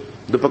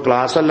 ഇതിപ്പോ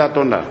ക്ലാസ്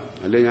അല്ലാത്തോണ്ടാ,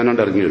 അല്ലേ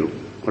ഞാനോണ്ട് ഇറങ്ങി വരും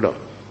കേട്ടോ.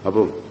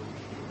 അപ്പം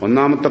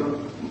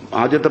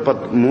ആദ്യത്തെ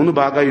 3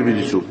 ഭാഗമായി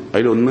വിഭജിച്ചു.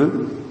 അതിലൊന്ന്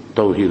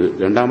തൗഹീദ്,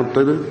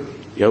 2ാമത്തേത്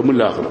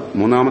യൗമുൽ ആഖിർ,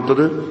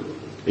 3ാമത്തത്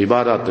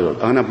ഇബാദാത്തുകൾ.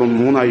 അങ്ങനെ അപ്പം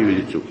 3ആയി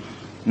വിഭജിച്ചു.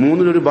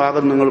 1/3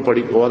 ഭാഗം നിങ്ങൾ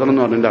ഓതണം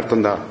എന്ന് പറഞ്ഞതിന്റെ അർത്ഥം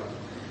എന്താ?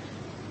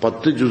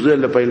 10 ജുസ്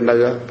അല്ല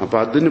പൈലുണ്ടാകുക. അപ്പൊ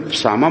അതിന്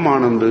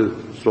സമമാണെന്ത്?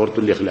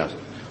 സൂറത്തുൽ ഇഖ്ലാസ്.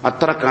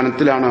 അത്ര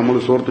കനത്തിലാണ് നമ്മൾ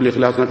സൂറത്തുൽ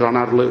ഇഖ്ലാസിനെ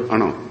കാണാറുള്ളത്.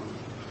 ആണോ?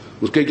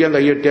 നിസ്കരിക്കാൻ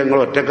കൈയ്യട്ടിയാൽ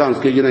നിങ്ങൾ ഒറ്റക്കാ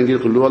നിസ്കരിക്കുന്നെങ്കിൽ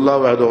ഖുൽ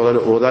ഹുവല്ലാഹു അഹദ്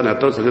ഓതാൻ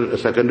എത്ര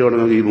സെക്കൻഡ്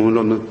വേണമെങ്കിൽ ഈ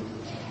 3-1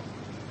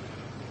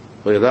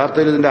 അപ്പൊ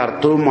യഥാർത്ഥത്തിൽ ഇതിന്റെ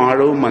അർത്ഥവും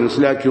ആഴവും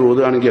മനസ്സിലാക്കി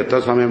ഓതുകയാണെങ്കിൽ എത്ര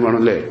സമയം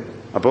വേണമല്ലേ?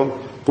 അപ്പം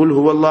ഖുൽ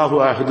ഹുവല്ലാഹു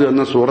അഹദ്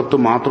എന്ന സൂറത്ത്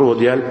മാത്രം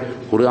ഓതിയാൽ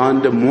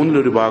ഖുർആന്റെ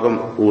 1/3 ഭാഗം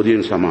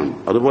ഓതിയതിന് സമാനം.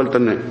 അതുപോലെ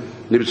തന്നെ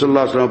നബി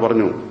സല്ലല്ലാഹു അലൈഹി വസല്ലം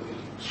പറഞ്ഞു,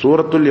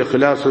 സൂറത്തുൽ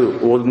ഇഖ്ലാസ്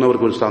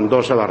ഓതുന്നവർക്ക് ഒരു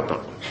സന്തോഷ വാർത്ത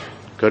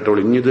കേട്ടോളൂ.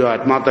 ഇനി ഇത്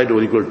ആത്മാർത്ഥമായിട്ട്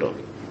ഓതിക്കൊള്ളട്ടോ.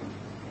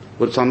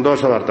 ഒരു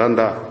സന്തോഷ വാർത്ത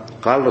എന്താ?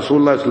 ഖാൽ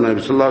റസൂലുള്ളാഹി സ്വല്ലല്ലാഹു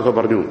അലൈഹി വസല്ലം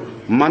പറഞ്ഞു,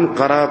 മൻ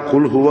ഖറഅ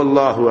ഖുൽ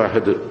ഹുവല്ലാഹു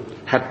അഹദ്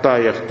ഹത്താ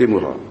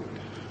യഖ്തിമുഹ.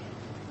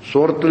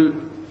 സൂറത്തുൽ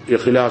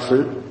ഇഖ്ലാസ്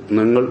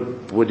നിങ്ങൾ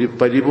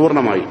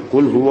പരിപൂർണമായി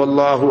ഖുൽ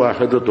ഹുവല്ലാഹു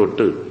അഹദ്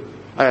തൊട്ട്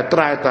എത്ര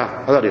ആയത്താ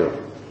അതറിയോ?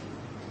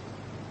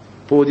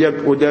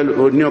 പുതിയാൽ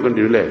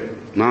ഒഴിഞ്ഞോക്കേണ്ടി അല്ലേ?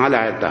 4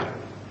 ആയത്താ.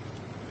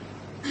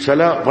 ചില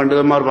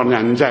പണ്ഡിതന്മാർ പറഞ്ഞ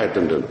 5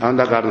 ആയത്തുണ്ട്.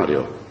 അതെന്താ കാരണം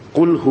അറിയോ?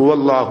 ഖുൽ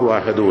ഹുവല്ലാഹു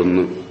അഹദ്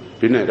 1,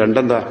 പിന്നെ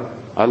 2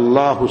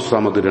 അല്ലാഹു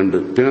സമദ്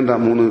 2, പിന്നെന്താ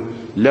 3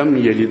 ലം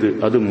യലിദ്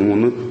അത്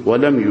 3,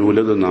 വലം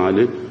യൂലദ്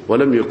 4,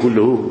 വലം യകുൽ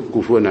ലഹു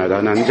കുഫുവൻ അഹദ്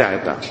 5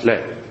 ആയത്താ അല്ലേ?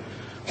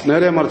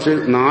 നേരെ മറിച്ച്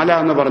 4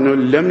 എന്ന് പറഞ്ഞു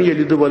ലം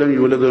യലിദ് വലം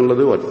യൂലദ്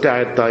എന്നുള്ളത് ഒറ്റ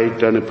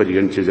ആയത്തായിട്ടാണ്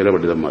പരിഗണിച്ചത് ചില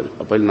പണ്ഡിതന്മാർ.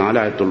 അപ്പൊ അതിൽ 4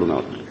 ആയത്തുള്ളൂ എന്ന്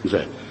പറഞ്ഞു.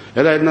 മനസ്സിലായി?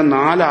 ഏതായിരുന്നു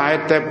 4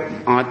 ആയത്തെ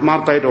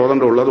ആത്മാർത്ഥമായിട്ട്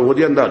ഓതേണ്ടുള്ളത്.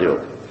 ഓതി എന്താ അറിയോ?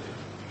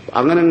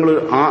 അങ്ങനെ നിങ്ങൾ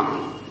ആ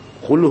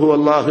ഖുൽ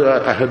ഹുവല്ലാഹു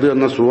അഹദ്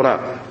എന്ന സൂറ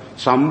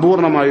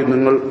സമ്പൂർണമായി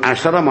നിങ്ങൾ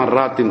 10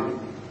 മർറാത്തിൻ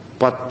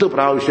 10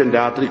 പ്രാവശ്യം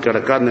രാത്രി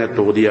കിടക്കാൻ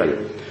നേരത്തെ ഓതിയാൽ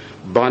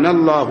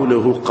ബനല്ലാഹു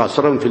ലഹു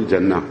ഖസ്റൻ ഫിൽ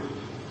ജന്ന,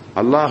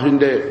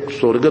 അള്ളാഹുവിന്റെ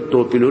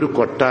സ്വർഗത്തോപ്പിൽ ഒരു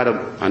കൊട്ടാരം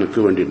അനക്ക്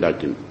വേണ്ടി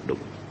ഉണ്ടാക്കിയിട്ടുണ്ട്.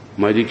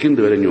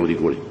 മരിക്കുന്നത് വരെ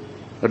ഓതിക്കോളി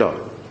കേട്ടോ.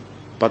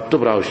 10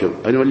 പ്രാവശ്യം.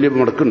 അതിന് വലിയ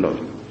മുടക്കുണ്ടോ?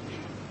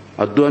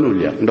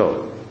 അധ്വാനമില്ല ഉണ്ടോ?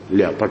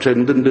 ഇല്ല. പക്ഷെ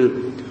എന്തുണ്ട്?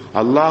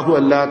 അള്ളാഹു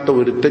അല്ലാത്ത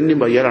ഒരുത്തന്നെയും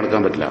വയ്യാൻ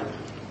നടക്കാൻ പറ്റില്ല,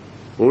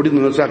 ഓടി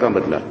നേർച്ചാക്കാൻ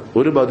പറ്റില്ല.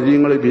 ഒരു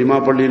ബദരീങ്ങൾ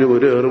ഭീമാപ്പള്ളിയിലും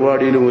ഒരു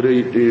ഏർവാടിയിലും ഒരു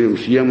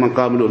ഷിയം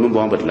മക്കാമിലും ഒന്നും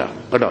പോകാൻ പറ്റില്ല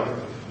കേട്ടോ.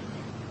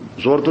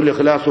 സൂറത്തുൽ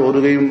ഇഖ്ലാസ്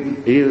ഓതുകയും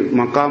ഈ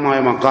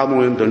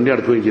മക്കാമുകയും തെണ്ടി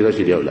അടക്കുകയും ചെയ്താൽ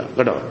ശരിയാവില്ല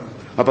കേട്ടോ.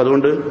 അപ്പൊ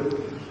അതുകൊണ്ട്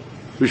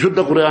വിശുദ്ധ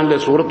ഖുർആനിലെ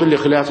സൂറത്തുൽ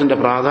ഇഖ്ലാസിന്റെ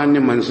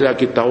പ്രാധാന്യം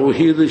മനസ്സിലാക്കി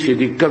തൗഹീദ്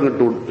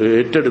ശരിക്കങ്ങോട്ട്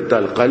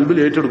ഏറ്റെടുത്താൽ, കൽബിൽ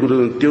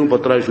ഏറ്റെടുക്കുന്നത് നിത്യവും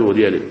 10 പ്രാവശ്യം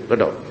ഓതിയാൽ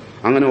കേട്ടോ.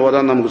 അങ്ങനെ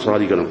ഓതാൻ നമുക്ക്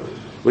സാധിക്കണം.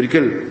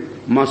 ഒരിക്കൽ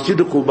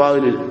മസ്ജിദ്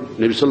ഖുബായിൽ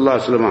നബി സല്ലല്ലാഹു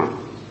അലൈഹി വസല്ലം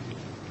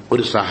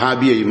ഒരു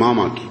സഹാബിയെ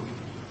ഇമാമാക്കി.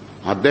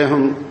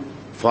 അദ്ദേഹം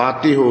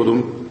ഫാത്തിഹ ഓതും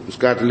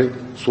നിസ്കാരത്തിൽ.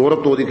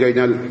 സൂറത്ത്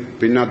ഓതിക്കഴിഞ്ഞാൽ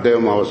പിന്നെ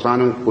അദ്ദേഹം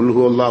അവസാനം ഖുൽ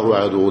ഹുവല്ലാഹു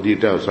അഹദ്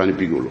ഓതിയിട്ടേ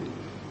അവസാനിപ്പിക്കുകയുള്ളൂ.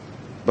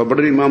 അപ്പൊ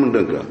ഇവിടെ ഒരു ഇമാമുണ്ട്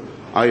നിൽക്കുക.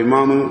 ആ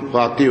ഇമാമ്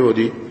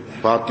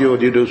ഫാത്തിഹ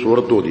ഓതിയിട്ട്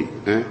സൂറത്ത് ഓതി.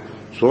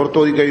 സൂറത്ത്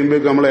ഓതി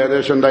കഴിയുമ്പോഴേക്ക് നമ്മൾ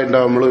ഏകദേശം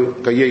എന്തായിട്ടുണ്ടാവും? നമ്മൾ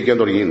കൈ അയക്കാൻ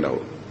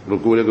തുടങ്ങിയിട്ടുണ്ടാവും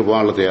റുക്കൂലേക്ക്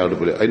പോകാനുള്ള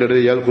തയ്യാറെടുപ്പില്. അതിൻ്റെ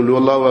ഇടയിൽ ഇയാൾ ഖുൽ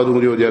ഹുവല്ലാഹു അഹദ്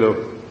കൂടി ഓതിയാലോ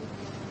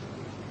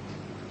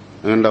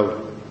അങ്ങനെ ഉണ്ടാവും.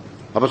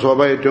 അപ്പൊ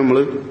സ്വാഭാവികമായിട്ടും നമ്മൾ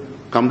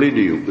കംപ്ലീറ്റ്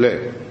ചെയ്യും അല്ലേ?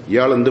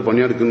 ഇയാൾ എന്ത്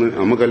പണിയെടുക്കുന്നത്?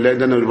 നമുക്കെല്ലാം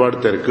തന്നെ ഒരുപാട്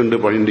തിരക്കുണ്ട്,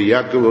 പണിയുണ്ട്.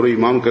 ഇയാൾക്ക് വെറും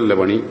ഇമാമുക്കല്ല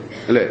പണി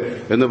അല്ലേ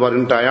എന്ന്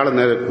പറഞ്ഞിട്ട് അയാൾ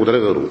നേരെ കുതിര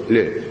കയറും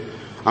ഇല്ലേ?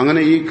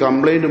 അങ്ങനെ ഈ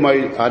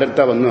കംപ്ലൈന്റുമായി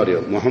ആരെടുത്താ വന്നു അറിയോ?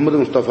 മുഹമ്മദ്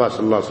മുസ്തഫ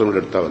സല്ലല്ലാഹു അലൈഹി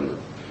വസല്ലമയുടെ അടുത്താ വന്ന്.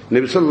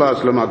 നബി സല്ലല്ലാഹു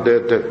അലൈഹി വസല്ലം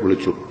അദ്ദേഹത്തെ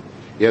വിളിച്ചു.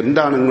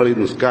 എന്താണ് നിങ്ങൾ ഈ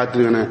നിസ്കാരത്തിൽ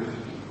ഇങ്ങനെ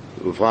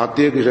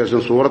ഫാത്തിഹയ്ക്ക് ശേഷം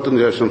സൂറത്തിന്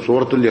ശേഷം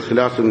സൂറത്തുൽ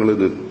ഇഖ്ലാസ് നിങ്ങൾ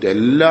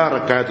എല്ലാ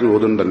റക്അത്തിലും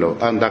ഓതുന്നുണ്ടല്ലോ,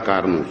 അതെന്താ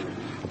കാരണം ചോദിച്ചു.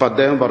 അപ്പൊ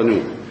അദ്ദേഹം പറഞ്ഞു,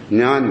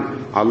 ഞാൻ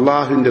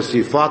അള്ളാഹുവിന്റെ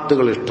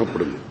സിഫാത്തുകൾ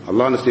ഇഷ്ടപ്പെടുന്നു.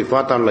 അള്ളാഹിന്റെ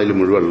സിഫാത്താണല്ലോ അതിൽ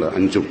മുഴുവനുള്ള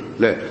 5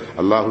 അല്ലെ?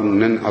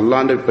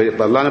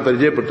 അള്ളാഹിനെ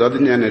പരിചയപ്പെട്ടു, അത്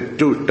ഞാൻ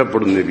ഏറ്റവും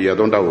ഇഷ്ടപ്പെടുന്നു നബി,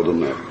 അതുകൊണ്ടാണ്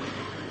ഓതുന്നത്.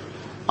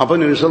 അപ്പൊ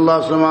നബി സല്ലല്ലാഹു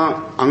അലൈഹി വസല്ലം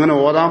അങ്ങനെ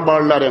ഓതാൻ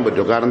പാടില്ല അറിയാൻ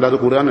പറ്റുമോ? കാരണം അത്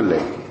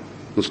ഖുർആനല്ലേ.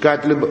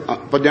 നിസ്കാരത്തിൽ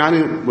ഇപ്പൊ ഞാൻ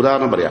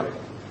ഉദാഹരണം പറയാം.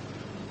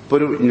 ഇപ്പൊ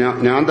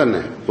ഞാൻ തന്നെ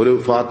ഒരു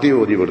ഫാത്തിഹ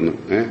ഓതി വിടുന്നു,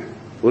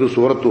 ഒരു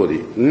സൂറത്ത് ഓതി.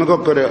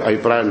 നിങ്ങൾക്കൊക്കെ ഒരു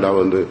അഭിപ്രായം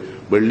ഉണ്ടാവുന്നത്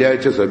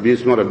വെള്ളിയാഴ്ച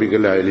സബ്ബീസ്മ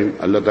റബ്ബിക്കലായാലും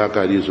അല്ലത്താക്ക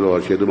ഹദീസിലോ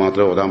പക്ഷേ ഇത്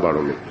മാത്രമേ ഓതാൻ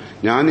പാടുള്ളൂ.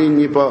 ഞാൻ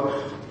ഇനിയിപ്പോ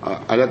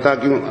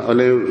അലത്താക്കും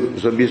അല്ലെങ്കിൽ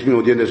സബ്ബീസ്മി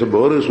ഓതിയതിന്റെ ശേഷം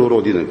വേറൊരു സൂറ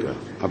ഓതി നിൽക്കുക.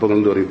 അപ്പൊ നിങ്ങൾ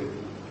എന്ത് പറയും?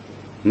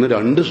 ഇന്ന്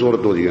 2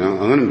 സൂറത്ത് ഓതിക്കണം,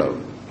 അങ്ങനെ ഉണ്ടാവും.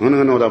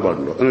 അങ്ങനെ ഓതാൻ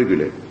പാടുണ്ടോ? അങ്ങനെ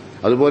വയ്ക്കൂലേ?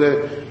 അതുപോലെ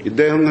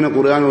ഇദ്ദേഹം ഇങ്ങനെ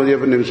ഖുർആൻ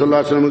ഓതിയപ്പോൾ നബി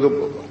സല്ലല്ലാഹു അലൈഹി വസല്ലമക്ക്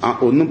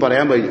ഒന്നും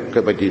പറയാൻ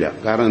പറ്റിയില്ല.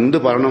 കാരണം എന്ത്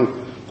പറയണം?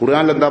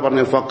 ഖുർആനിൽ എന്താ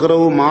പറഞ്ഞത്?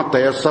 ഫഖറഉ മാ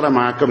തയസ്സറ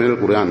മഅക മിനൽ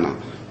ഖുർആൻ.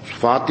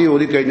 ഫാത്തിഹ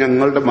ഓതിക്കഴിഞ്ഞാൽ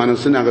നിങ്ങളുടെ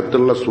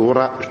മനസ്സിനകത്തുള്ള സൂറ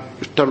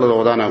ഇഷ്ടമുള്ളത്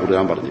ഓതാനാ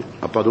ഖുർആൻ പറഞ്ഞു.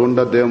 അപ്പൊ അതുകൊണ്ട്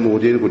അദ്ദേഹം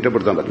ഓതിയതിന്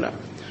കുറ്റപ്പെടുത്താൻ പറ്റില്ല.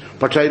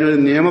 പക്ഷെ അതിനൊരു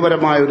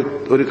നിയമപരമായ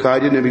ഒരു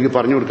കാര്യം നബിക്ക്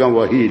പറഞ്ഞു കൊടുക്കാൻ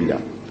വഹിയില്ല.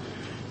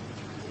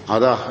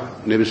 അതാ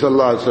നബി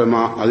സല്ലല്ലാഹു അലൈഹി വസല്ലം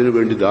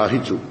അതിനുവേണ്ടി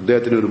ദാഹിച്ചു.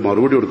 ഇദ്ദേഹത്തിന് ഒരു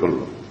മറുപടി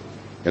കൊടുക്കണല്ലോ.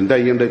 എന്താ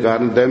ചെയ്യേണ്ടത്?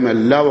 കാരണം ഇദ്ദേഹം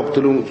എല്ലാ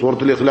വക്തിലും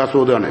സൂറത്തുൽ ഇഖ്ലാസ്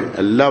ഓതുകയാണ്,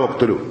 എല്ലാ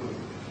വക്തിലും.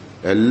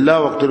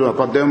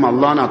 അപ്പൊ അദ്ദേഹം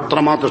അള്ളാഹിനെ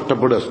അത്രമാത്രം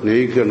ഇഷ്ടപ്പെടുക,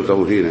 സ്നേഹിക്കുകയാണ്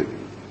തൗഹീദിനെ.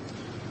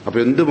 അപ്പൊ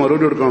എന്ത്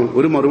മറുപടി കൊടുക്കണം?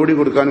 ഒരു മറുപടി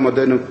കൊടുക്കാനും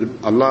അദ്ദേഹം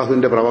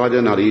അള്ളാഹുവിന്റെ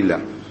പ്രവാചകൻ അറിയില്ല.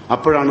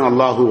 അപ്പോഴാണ്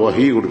അള്ളാഹു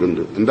വഹീ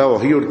കൊടുക്കുന്നത്. എന്താ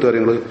വഹീ കൊടുത്തു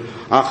കാര്യങ്ങൾ?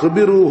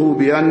 അഖ്ബിറൂഹു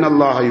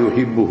ബിഅന്നല്ലാഹ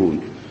യുഹിബ്ബുഹു.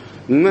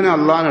 ഇങ്ങനെ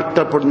അള്ളാഹിനെ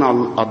ഇഷ്ടപ്പെടുന്ന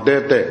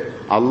അദ്ദേഹത്തെ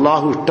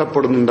അള്ളാഹു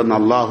ഇഷ്ടപ്പെടുന്നുണ്ടെന്ന്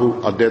അള്ളാഹു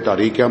അദ്ദേഹത്തെ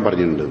അറിയിക്കാൻ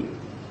പറഞ്ഞിട്ടുണ്ട്.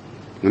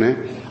 അങ്ങനെ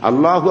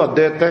അള്ളാഹു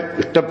അദ്ദേഹത്തെ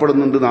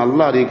ഇഷ്ടപ്പെടുന്നുണ്ടെന്ന്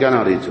അള്ളാഹ് അറിയിക്കാൻ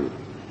അറിയിച്ചത്.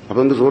 അപ്പൊ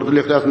എന്ത് സൂറത്തുൽ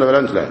ഇഖ്ലാസിന്റെ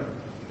വരാൻ മനസ്സിലായി?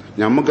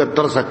 നമുക്ക്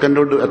എത്ര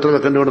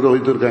സെക്കൻഡ് കൊണ്ട്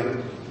തോന്നി തീർക്കാൻ?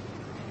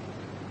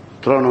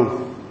 എത്ര ആണോ?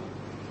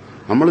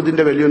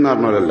 നമ്മളിതിന്റെ വലിയൊന്നും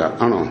അറിഞ്ഞവരല്ല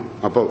ആണോ?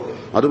 അപ്പൊ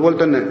അതുപോലെ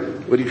തന്നെ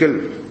ഒരിക്കൽ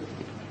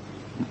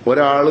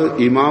ഒരാള്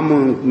ഇമാമ്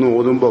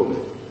ഓതുമ്പോൾ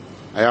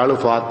അയാൾ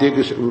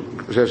ഫാത്തിഹയ്ക്ക്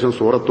ശേഷം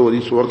സൂറത്ത് ഓതി,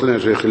 സൂറത്തിന്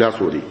ശേഷം ഇഖ്ലാസ്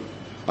ഓതി.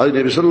 അത്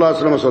നബി സല്ലല്ലാഹു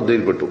അലൈഹി വസല്ലം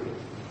ശ്രദ്ധയിൽപ്പെട്ടു.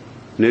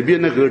 നബി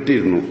എന്നെ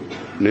കേട്ടിരുന്നു.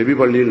 നബി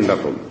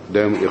പള്ളിയിലുണ്ടപ്പം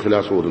അദ്ദേഹം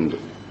ഇഖ്ലാസ് ഓതുന്നത്.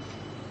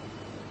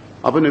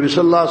 അപ്പൊ നബി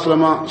സല്ലല്ലാഹു അലൈഹി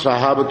വസല്ലമ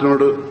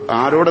സഹാബത്തിനോട്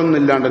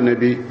ആരോടൊന്നില്ലാണ്ട്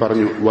നബി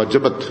പറഞ്ഞു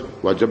വജബത്ത്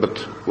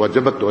വജബത്ത്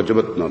വജബത്ത്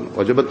വജബത്ത് എന്ന് പറഞ്ഞു.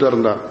 വജബത്ത്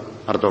എന്താ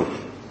അർത്ഥം?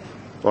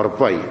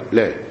 ഉറപ്പായി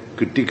അല്ലേ,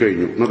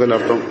 കിട്ടിക്കഴിഞ്ഞു എന്നൊക്കെല്ലാം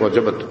അർത്ഥം.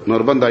 വജബത്ത്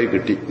നിർബന്ധമായി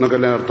കിട്ടി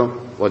എന്നൊക്കെല്ലാം അർത്ഥം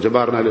വജബ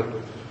പറഞ്ഞാല്.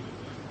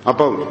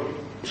 അപ്പം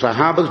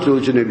സഹാബത്ത്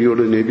ചോദിച്ചു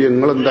നബിയോട്, നബി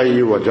നിങ്ങളെന്താ ഈ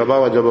വജബ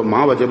വജബ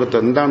മാ വജബത്ത്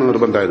എന്താണ്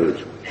നിർബന്ധമായത്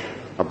ചോദിച്ചു.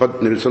 അപ്പൊ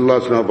നബി സല്ലല്ലാഹു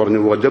അലൈഹി വസല്ലം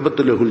പറഞ്ഞു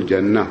വജബത്ത് ലഹുൽ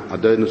ജന്ന,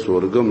 അദ്ദേഹത്തിന്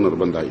സ്വർഗം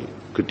നിർബന്ധമായി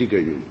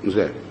കിട്ടിക്കഴിഞ്ഞു.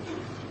 മനസ്സിലായി?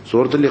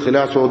 സൂറത്തുൽ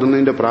ഇഖ്ലാസ്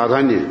ഓതുന്നതിന്റെ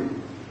പ്രാധാന്യം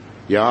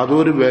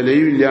യാതൊരു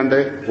വിലയും ഇല്ലാണ്ട്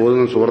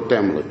ഓതുന്ന സൂറത്തെ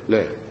നമ്മൾ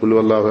അല്ലേ, ഖുൽ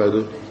ഹുവല്ലാഹു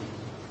അഹദ്.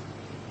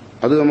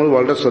 അത് നമ്മൾ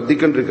വളരെ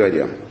ശ്രദ്ധിക്കേണ്ട ഒരു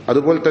കാര്യമാണ്.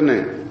 അതുപോലെ തന്നെ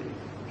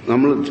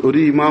നമ്മൾ ഒരു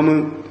ഇമാമ്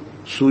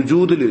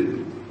സുജൂദില്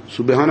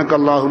സുബ്ഹാനക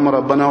അല്ലാഹുമ്മ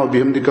റബ്ബനാ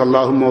വബിഹംദിക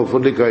അല്ലാഹുമ്മ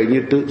വഗ്ഫിർലി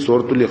കഴിഞ്ഞിട്ട്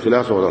സൂറത്തുൽ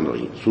ഇഖ്ലാസ് ഓതാൻ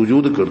തുടങ്ങി,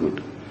 സുജൂദ്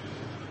കിടന്നിട്ട്.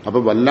 അപ്പൊ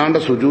വല്ലാണ്ട്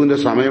സുജൂദിന്റെ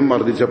സമയം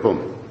വർദ്ധിച്ചപ്പം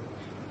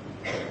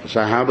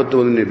സഹാബത്ത്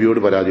വന്ന് നബിയോട്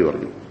പരാതി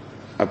പറഞ്ഞു.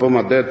 അപ്പം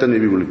അദ്ദേഹത്തെ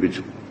നബി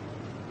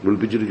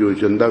വിളിപ്പിച്ചിട്ട്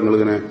ചോദിച്ചു, എന്താ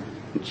നിങ്ങളിങ്ങനെ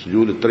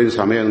സുജൂദ് ഇത്രയും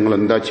സമയം നിങ്ങൾ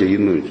എന്താ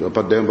ചെയ്യുന്നു ചോദിച്ചു. അപ്പൊ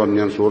അദ്ദേഹം പറഞ്ഞു,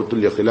 ഞാൻ സൂറത്തുൽ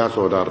ഇഖ്ലാസ്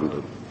ഓതാറുണ്ട്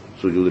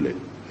സുജൂദിലെ.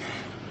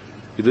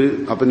 ഇത്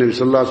അപ്പൊ നബി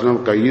സല്ലല്ലാഹു അലൈഹി വസല്ലം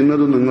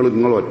കഴിയുന്നത്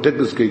നിങ്ങൾ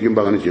ഒറ്റയ്ക്ക്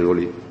നിസ്കരിക്കുമ്പോൾ അങ്ങനെ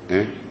ചെയ്തോളി.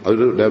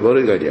 അതൊരു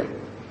വേറൊരു കാര്യമാണ്.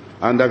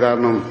 അതെന്താ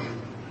കാരണം?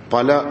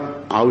 പല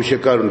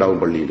ആവശ്യക്കാരുണ്ടാവും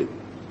പള്ളിയിൽ.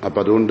 അപ്പൊ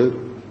അതുകൊണ്ട്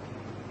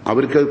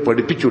അവർക്ക്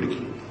പഠിപ്പിച്ചു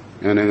കൊടുക്കും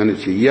അങ്ങനെ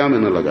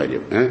ചെയ്യാമെന്നുള്ള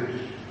കാര്യം.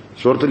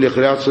 സൂറത്തുൽ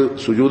ഇഖ്ലാസ്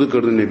സുജൂദ്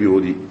കിടന്ന് നബി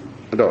ഓതി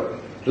കേട്ടോ.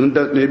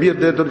 എന്നിട്ട് നബി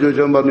അദ്ദേഹത്തോട്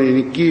ചോദിച്ചാൽ പറഞ്ഞു,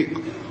 എനിക്ക്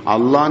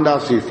അള്ളാന്റെ ആ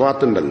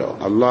സിഫാത്ത് ഉണ്ടല്ലോ,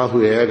 അള്ളാഹു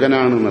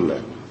ഏകനാണെന്നല്ലേ,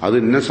 അത്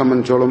എന്നെ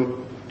സംബന്ധിച്ചോളം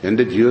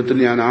എന്റെ ജീവിതത്തിൽ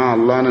ഞാൻ ആ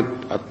അള്ളാനെ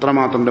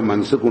അത്രമാത്രം എന്റെ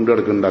മനസ്സ് കൊണ്ടു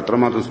നടക്കുന്നുണ്ട്,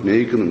 അത്രമാത്രം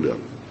സ്നേഹിക്കുന്നുണ്ട്.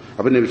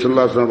 അപ്പൊ നബി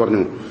സല്ലല്ലാഹു അലൈഹി വസല്ലം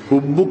പറഞ്ഞു,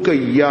 ഹുബ്ബുക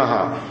ഇയ്യാഹ,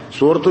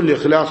 സൂറത്തുൽ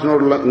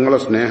ഇഖ്ലാസിനോടുള്ള നിങ്ങളെ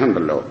സ്നേഹം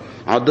ഉണ്ടല്ലോ,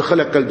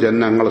 അദ്ഖലക്കൽ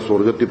ജന്ന, നിങ്ങളെ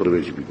സ്വർഗത്തിൽ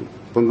പ്രവേശിപ്പിക്കും.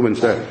 അപ്പൊ നിങ്ങൾക്ക്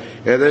മനസ്സിലായി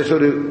ഏകദേശം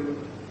ഒരു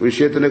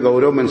വിഷയത്തിന്റെ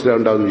ഗൗരവം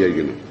മനസ്സിലാവുണ്ടാവും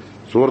വിചാരിക്കുന്നു.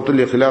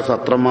 സൂറത്തുൽ ഇഖ്ലാസ്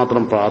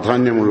അത്രമാത്രം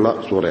പ്രാധാന്യമുള്ള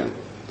സൂറയാണ്.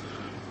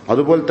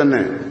 അതുപോലെ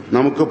തന്നെ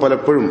നമുക്ക്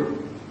പലപ്പോഴും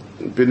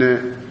പിന്നെ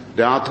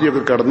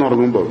രാത്രിയൊക്കെ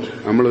കിടന്നുറങ്ങുമ്പോൾ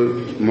നമ്മൾ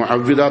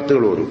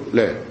മുഅവ്വിദാത്തുകൾ വരും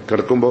അല്ലേ,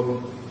 കിടക്കുമ്പോൾ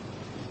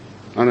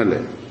ആണല്ലേ,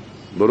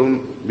 വെറും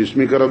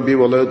ബിസ്മിക റബ്ബി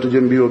വലഅതു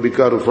ജംബി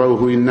വബിക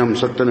റഫഉഹു ഇന്ന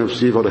അംസക്ത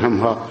നഫ്സി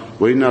ഫർഹംഹ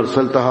വഇന്ന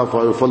അർസൽതഹ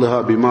ഫഅഫൽഹ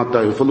ബിമാ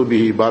തഹ്ഫലു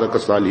ബിഹി ബാറക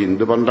സാലിഹിൻ.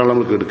 ഇത് പണ്ടാണ്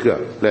നമ്മൾ കിടക്കുക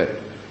അല്ലേ.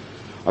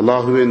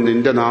 അല്ലാഹുവേ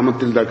നിന്റെ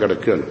നാമത്തിൽ ഇതാ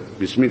കിടക്കുകയാണ്,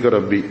 ബിസ്മിക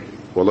റബ്ബി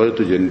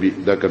വലഅതു ജംബി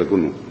ഇതാ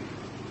കിടക്കുന്നു,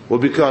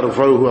 വബിക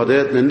റഫഉഹു അതേ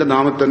നിന്റെ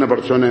നാമത്തിൽ തന്നെ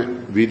പഠിച്ചോനെ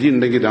വിധി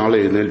ഉണ്ടെങ്കിൽ നാളെ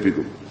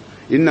എഴുന്നേൽപ്പിക്കും.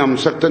 ഇന്ന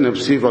അംസക്ത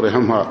നഫ്സി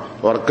ഫർഹംഹ,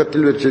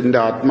 ഉറക്കത്തിൽ വെച്ച് നിന്റെ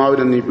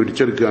ആത്മാവിനെ നീ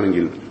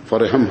പിടിച്ചെടുക്കുകയാണെങ്കിൽ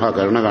ഫർഹംഹ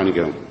കരുണ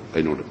കാണിക്കണം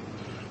അതിനോട്.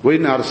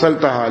 വൈൻ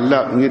അർസൽതഹ, അല്ല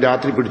നീ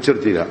രാത്രി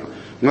പിടിച്ചെടുത്തില്ല.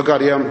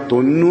 നിങ്ങൾക്കറിയാം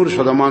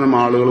 90%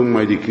 ആളുകളും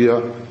മരിക്കുക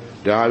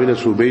രാവിലെ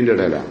സുബൈന്റെ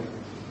ഇടയിലാണ്.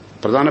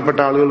 പ്രധാനപ്പെട്ട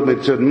ആളുകൾ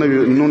മരിച്ച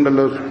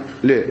ഇന്നുണ്ടല്ലോ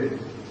ഇല്ലേ,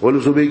 ഒരു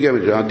സുബൈക്കാൻ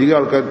മരിച്ചു. അധികം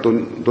ആൾക്കാർ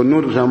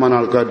 90%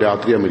 ആൾക്കാർ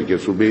രാത്രിയാണ് മരിക്കുക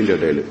സുബൈന്റെ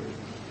ഇടയിൽ.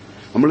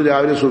 നമ്മൾ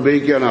രാവിലെ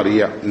സുബൈക്കാണ്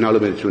അറിയാം ഇന്നാൾ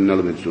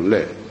മരിച്ചു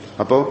അല്ലേ.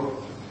 അപ്പോ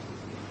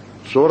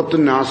സൂറത്തു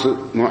നാസ്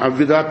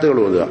മുഅവ്വിദാത്തുകൾ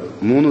ഓതുക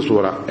 3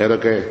 സൂറ.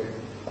 ഏതൊക്കെ?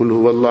 ഖുൽ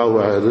ഹുവല്ലാഹു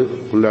അഹദ്,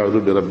 ഖുൽ അഊദു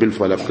ബിറബ്ബിൽ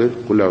ഫലഖ്,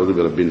 ഖുൽ അഊദു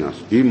ബിറബ്ബിൻ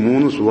നാസ്. ഈ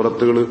 3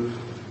 സൂറത്തുകൾ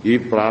ഈ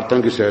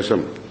പ്രാർത്ഥനയ്ക്ക് ശേഷം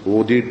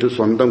ഊതിയിട്ട്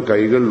സ്വന്തം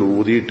കൈകളിൽ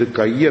ഊതിയിട്ട്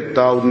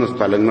കൈയെത്താവുന്ന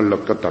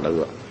സ്ഥലങ്ങളിലൊക്കെ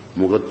തടവുക.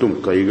 മുഖത്തും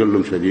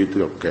കൈകളിലും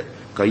ശരീരത്തിലൊക്കെ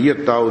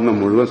കൈയെത്താവുന്ന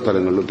മുഴുവൻ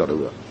സ്ഥലങ്ങളിലും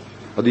തടവുക.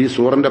 അത് ഈ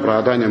സൂറന്റെ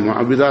പ്രാധാന്യം.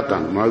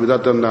 മുഅവ്വിദാത്താണ്.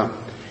 മുഅവ്വിദാത്ത് എന്താ?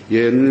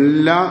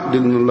 എല്ലാ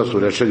ഇതിൽ നിന്നുള്ള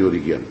സുരക്ഷ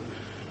ചോദിക്കുകയാണ്.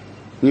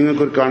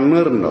 നിങ്ങൾക്കൊരു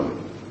കണ്ണീറുണ്ടോ?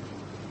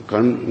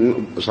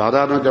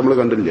 സാധാരണ നമ്മൾ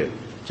കണ്ടില്ലേ,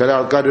 ചില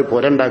ആൾക്കാർ ഒരു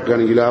പുര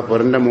ഉണ്ടാക്കുകയാണെങ്കിൽ ആ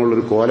പുരന്റെ മുകളിൽ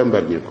ഒരു കോലം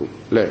വരഞ്ഞേക്കും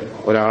അല്ലെ,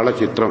 ഒരാളെ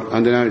ചിത്രം.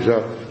 എന്തിനാ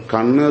വെച്ചാൽ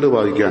കണ്ണീർ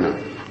ബാധിക്കാനാണ്.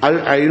 അൽ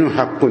ഐനു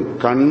ഹക്കുൻ,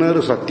 കണ്ണീർ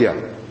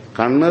സത്യമാണ്.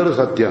 കണ്ണീർ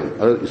സത്യമാണ്,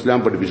 അത് ഇസ്ലാം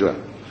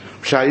പഠിപ്പിച്ചതാണ്.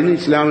 പക്ഷെ അതിന്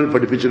ഇസ്ലാമിൽ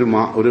പഠിപ്പിച്ചൊരു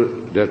ഒരു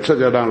രക്ഷ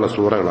തേടാനുള്ള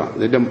സൂറകളാണ്.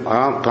 ഇതിന്റെ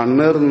ആ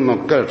കണ്ണീറിൽ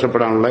നിന്നൊക്കെ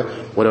രക്ഷപ്പെടാനുള്ള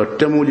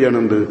ഒരൊറ്റമൂലിയാണ്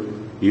എന്ത്?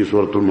 ഈ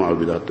സൂറത്തുൽ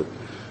മുഅവ്വിദാത്ത്.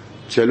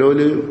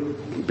 ചിലര്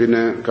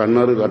പിന്നെ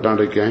കണ്ണീർ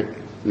കാട്ടാണ്ടിരിക്കാൻ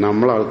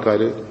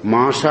നമ്മളാൾക്കാർ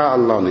മാഷാ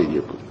അല്ലാ എന്ന് എഴുതി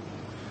വെക്കും.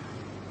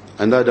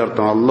 എന്താ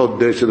അർത്ഥം? അല്ല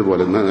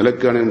ഉദ്ദേശിച്ചതുപോലെ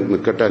നിലക്കാണെങ്കിൽ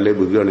നിൽക്കട്ടെ, അല്ലെ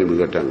വീഴുകയാണെങ്കിൽ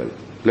വീഴട്ടെ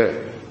അല്ലേ.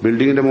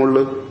 ബിൽഡിങ്ങിന്റെ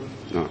മുകളിൽ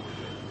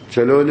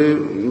ചിലവര്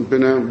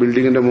പിന്നെ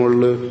ബിൽഡിങ്ങിന്റെ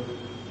മുകളിൽ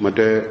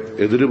മറ്റേ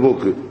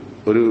എതിരുപോക്ക്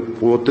ഒരു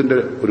പോത്തിന്റെ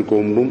ഒരു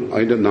കൊമ്പും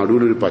അതിന്റെ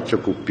നടുവിലൊരു പച്ച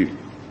കുപ്പി,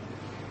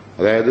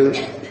 അതായത്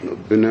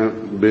പിന്നെ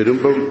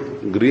വരുമ്പം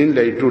ഗ്രീൻ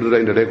ലൈറ്റ് കൊടുത്തിട്ട്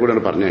അതിന്റെ ഇടയിൽ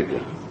കൂടെയാണ്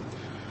പറഞ്ഞേക്കുക.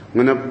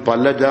 അങ്ങനെ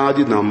പല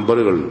ജാതി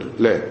നമ്പറുകളുണ്ട്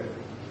അല്ലേ.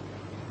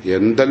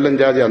 എന്തെല്ലാം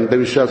ജാതി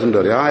അന്ധവിശ്വാസം ഉണ്ട്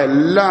അറിയാം. ആ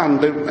എല്ലാ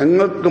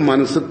നിങ്ങൾക്ക്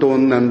മനസ്സിൽ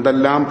തോന്നുന്ന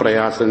എന്തെല്ലാം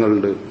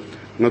പ്രയാസങ്ങളുണ്ട്.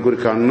 നിങ്ങൾക്കൊരു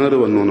കണ്ണീർ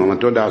വന്നുവെന്നോ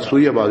മറ്റോന്റെ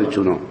അസൂയ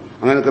ബാധിച്ചുവെന്നോ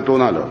അങ്ങനെയൊക്കെ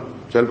തോന്നാലോ,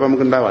 ചിലപ്പോൾ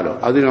നമുക്ക് ഉണ്ടാവാലോ.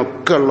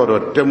 അതിനൊക്കെ ഉള്ള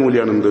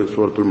ഒരൊറ്റമൂലിയാണ് എന്ത്?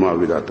 സൂറത്തുൽ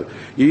മുഅവ്വിദാത്ത്.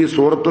 ഈ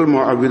സൂറത്തുൽ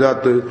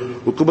മുഅവ്വിദാത്ത്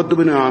ഉഖ്ബത്ത്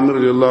ബിൻ ആമിർ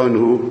റളിയല്ലാഹു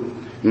അൻഹു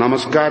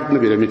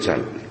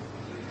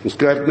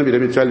നിസ്കാരത്തിന്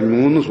വിരമിച്ചാൽ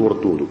 3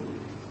 സൂറത്ത് ഓതും.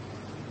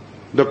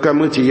 ഇതൊക്കെ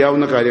നമ്മൾ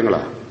ചെയ്യാവുന്ന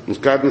കാര്യങ്ങളാ.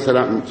 നിസ്കാരത്തിന്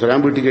സലാം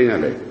വീട്ടി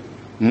കഴിഞ്ഞാലേ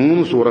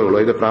 3 സൂറകൾ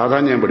അതിന്റെ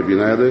പ്രാധാന്യം ഞാൻ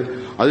പഠിപ്പിക്കുന്നത്. അതായത്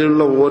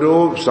അതിലുള്ള ഓരോ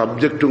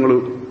സബ്ജക്റ്റുകൾ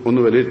ഒന്ന്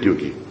വിലയിരുത്തി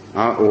നോക്കി.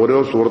 ആ ഓരോ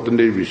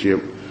സൂറത്തിന്റെയും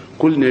വിഷയം.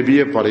 കുൽ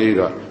നബിയെ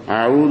പറയുക,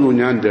 അഊദു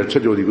ഞാൻ രക്ഷ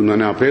ചോദിക്കുന്നു,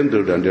 ഞാൻ അഭയം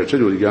തേടാൻ രക്ഷ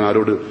ചോദിക്കാൻ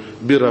ആരോട്?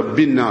 ബി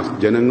റബ്ബിന്നാസ്,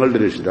 ജനങ്ങളുടെ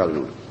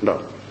രക്ഷിതാവിനോട്. ഉണ്ടോ?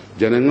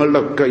 ജനങ്ങളുടെ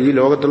ഒക്കെ ഈ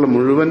ലോകത്തുള്ള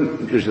മുഴുവൻ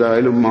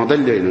രക്ഷിതാവിലും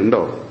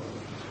മതല്ലുണ്ടോ?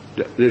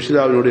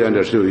 രക്ഷിതാവിനോട് ഞാൻ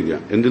രക്ഷ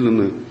ചോദിക്കാം. എന്തിൽ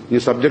നിന്ന്? ഈ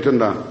സബ്ജക്ട്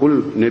എന്താ? കുൽ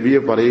നബിയെ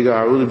പറയുക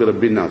അഊദു ബി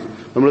റബ്ബിന്നാസ്.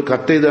 നമ്മൾ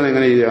കത്ത് ചെയ്താണ്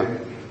എങ്ങനെ ചെയ്യുക?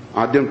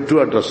 ആദ്യം ടു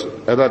അഡ്രസ്.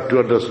 ഏതാ ടു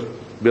അഡ്രസ്?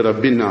 ബി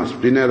റബ്ബിന്നാസ്.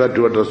 പിന്നെ ഏതാ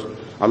ടു അഡ്രസ്?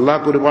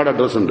 അള്ളാഹ്ക്ക് ഒരുപാട്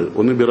അഡ്രസ് ഉണ്ട്.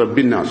 ഒന്ന് ബി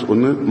റബ്ബിന്നാസ്,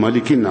 ഒന്ന്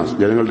മലിക്കിന്നാസ്,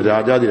 ജനങ്ങളുടെ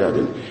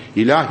രാജാതിരാജൻ,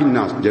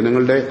 ഇലാഹിന്നാസ്,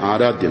 ജനങ്ങളുടെ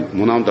ആരാധ്യൻ,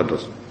 മൂന്നാമത്തെ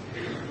അഡ്രസ്.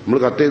 നമ്മൾ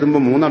കത്ത്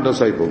എഴുതുമ്പോൾ 3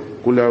 അഡ്രസ്സായി പോകും.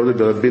 കുല്ലാവുത്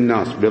ബി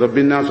റബ്ബിന്നാസ്, ബി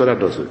റബ്ബിന്നാസ് ഒരു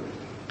അഡ്രസ്.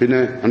 പിന്നെ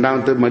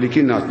രണ്ടാമത്തെ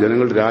മലിക്കിന്നാസ്,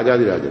 ജനങ്ങളുടെ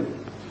രാജാതിരാജൻ.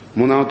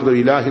 മൂന്നാമത്തത്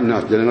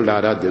ഇലാഹിന്നാസ്, ജനങ്ങളുടെ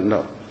ആരാധ്യൻ.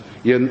 ഉണ്ടോ?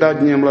 എന്താ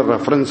നമ്മളെ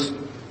റെഫറൻസ്?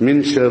 മിൻ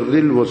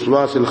ഷർറിൽ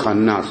വസ്വാസിൽ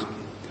ഖന്നാസ്.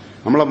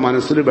 നമ്മളെ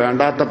മനസ്സിൽ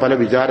വേണ്ടാത്ത പല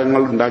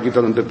വിചാരങ്ങൾ ഉണ്ടാക്കി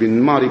തന്നിട്ട്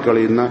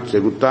പിന്മാറിക്കളയുന്ന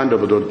ചെകുത്താന്റെ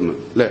ഉപദ്രവത്തിന്,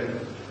 അല്ലെ?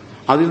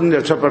 അതിൽ നിന്ന്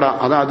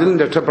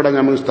രക്ഷപ്പെടാൻ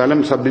നമുക്ക് സ്ഥലം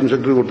സബ്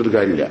ഇൻസ്പെക്ടർ കൊടുത്തിട്ട്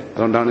കാര്യമില്ല.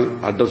 അതുകൊണ്ടാണ്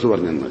അഡ്രസ്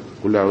പറഞ്ഞത്.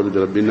 കുല്ലാവുത്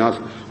റബ്ബിന്നാസ്.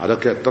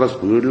 അതൊക്കെ എത്ര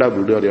സ്പീഡിലാണ്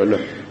വിടുക അറിയാമല്ലോ.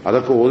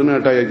 അതൊക്കെ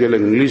ഓതിനായിട്ടായിരിക്കുമല്ലോ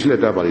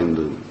ഇംഗ്ലീഷിലേറ്റാ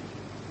പറയുന്നത്.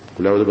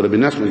 കുല്ലാവുത്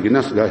റബ്ബിന്നാസ്,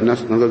 മലിക്കിന്നാസ്,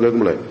 ഇലാഹിന്നാസ് എന്നൊക്കെ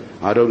കേൾക്കുമ്പോഴേ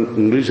ആരോ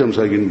ഇംഗ്ലീഷ്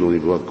സംസാരിക്കുന്നു തോന്നി.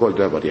 ഇപ്പോൾ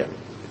ഒക്കെ പറയാം.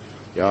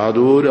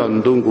 യാതൊരു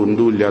അന്തും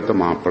കുന്തും ഇല്ലാത്ത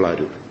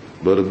മാപ്പിളാര്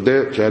വെറുതെ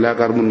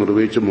ചേലാകർമ്മം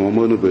നിർവഹിച്ച്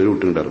മുഹമ്മദിന് പേര്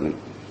വിട്ടുണ്ടായിരുന്നു.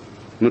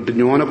 എന്നിട്ട്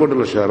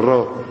ഞോനെക്കൊണ്ടുള്ള ഷെറോ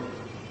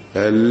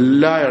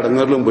എല്ലാ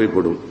ഇടങ്ങളിലും പോയി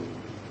പെടും.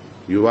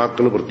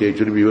 യുവാക്കൾ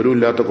പ്രത്യേകിച്ച് ഒരു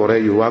വിവരമില്ലാത്ത കുറെ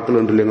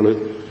യുവാക്കളുണ്ടല്ലോ. ഞങ്ങള്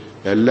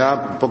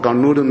ഇപ്പൊ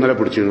കണ്ണൂർ ഇന്നലെ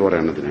പിടിച്ചിരുന്നു കുറെ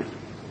എണ്ണത്തിന്.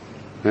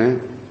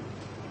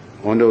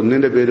 ഓന്റെ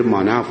ഒന്നിന്റെ പേര്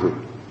മനാഫ്.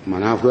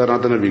 മനാഫ് പറഞ്ഞാൽ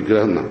തന്നെ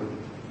വിഗ്രഹം എന്നാണ്.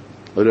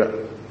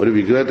 ഒരു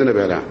വിഗ്രഹത്തിന്റെ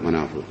പേരാ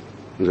മനാഫ്.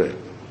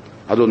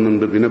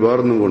 അതൊന്നുണ്ട്. പിന്നെ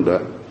വേറൊന്നും കൊണ്ട്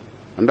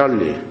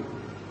രണ്ടാളില്ലേ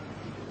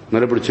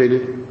ഇന്നലെ പിടിച്ചതില്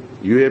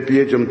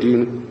UAPA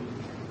ചുമത്തിന്ന്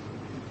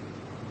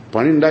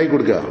പണി ഉണ്ടാക്കി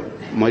കൊടുക്കുക.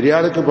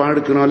 മര്യാദക്ക്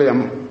പണിയെടുക്കണ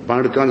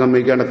പണിയെടുക്കാൻ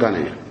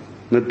സമ്മതിക്കാണ്ടക്കാനേ.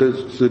 എന്നിട്ട്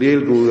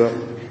സിറിയയിൽ പോവുക,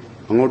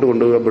 അങ്ങോട്ട്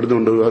കൊണ്ടുപോവുക, ഇവിടുന്ന്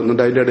കൊണ്ടുപോവുക.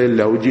 എന്നിട്ട് അതിന്റെ ഇടയിൽ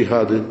ലവ്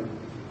ജിഹാദ്.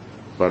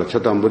 പടച്ച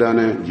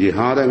തമ്പുരാനെ,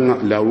 ജിഹാദ്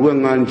ലവ്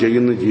എങ്ങാനും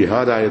ചെയ്യുന്ന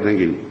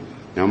ജിഹാദായിരുന്നെങ്കിൽ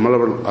നമ്മൾ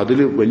അതിൽ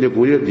വലിയ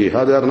കൂലി.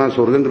 ജിഹാദ് പറഞ്ഞാൽ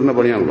സ്വർഗം കിട്ടുന്ന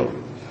പണിയാണല്ലോ.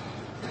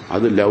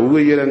 അത് ലവ്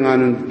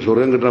ചെയ്യലെങ്ങാനും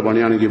സ്വർഗം കിട്ടുന്ന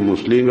പണിയാണെങ്കിൽ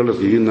മുസ്ലിങ്ങളുടെ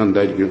സ്ഥിതി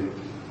എന്തായിരിക്കും?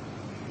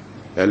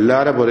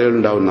 എല്ലാരെ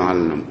പുരയിലുണ്ടാവും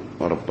 4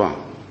 ഉറപ്പാ.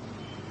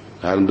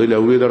 കാരണം ഇത്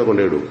ലവ് ചെയ്തോടെ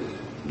കൊണ്ടുപോയിടും.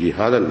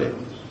 ജിഹാദല്ലേ.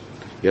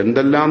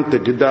 എന്തെല്ലാം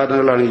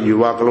തെറ്റിദ്ധാരണകളാണ് ഈ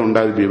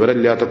യുവാക്കളുണ്ടായത്.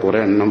 വിവരമില്ലാത്ത കുറെ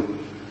എണ്ണം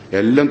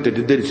എല്ലാം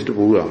തെറ്റിദ്ധരിച്ചിട്ട്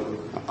പോവുക.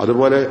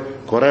 അതുപോലെ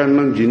കുറെ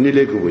എണ്ണം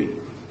ജിന്നിലേക്ക് പോയി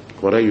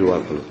കുറെ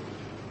യുവാക്കൾ.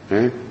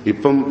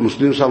 ഇപ്പം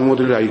മുസ്ലിം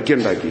സമൂഹത്തിൽ ഐക്യം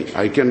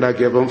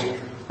ഉണ്ടാക്കിയപ്പം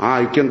ആ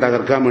ഐക്യം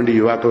തകർക്കാൻ വേണ്ടി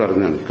യുവാക്കൾ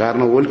ഇറങ്ങാണ്.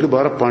 കാരണം ഓൾക്ക്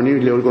വേറെ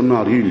പണിയില്ല, ഓൾക്കൊന്നും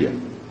അറിയില്ല.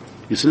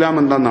 ഇസ്ലാം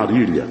എന്താണെന്ന്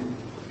അറിയില്ല.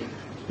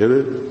 ഏത്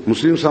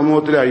മുസ്ലിം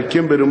സമൂഹത്തിലെ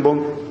ഐക്യം വരുമ്പം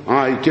ആ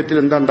ഐക്യത്തിൽ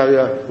എന്താ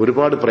ഉണ്ടാകുക?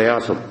 ഒരുപാട്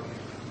പ്രയാസം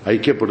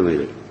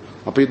ഐക്യപ്പെടുന്നതിൽ.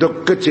 അപ്പൊ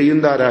ഇതൊക്കെ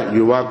ചെയ്യുന്നതാരാ?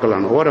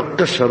 യുവാക്കളാണ്.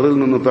 ഓരൊക്കെ ഷെറിൽ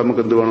നിന്ന് ഇപ്പൊ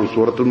നമുക്ക് എന്ത് വേണം?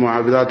 സൂറത്തുൽ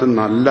മുആവിദാത്തിൽ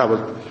നല്ല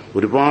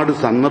ഒരുപാട്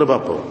സന്ദർഭം.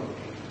 അപ്പൊ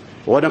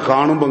ഓനെ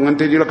കാണുമ്പോ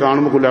അങ്ങനത്തെ രീതികളെ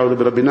കാണുമ്പോൾ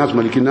കുല്ലാവുത് റബ്ബിന്നാസ്,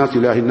 മലിക്കിന്നാസ്,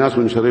 ഇലാഹിന്നാസ്,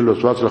 മിൻ ഷർറിൽ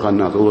വസ്വാസിൽ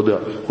ഖന്നാസ് ഓതുക.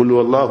 ഖുൽ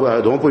അല്ലാഹു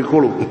അഹദ്. ഓൻ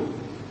പോയിക്കോളും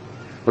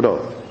കേട്ടോ.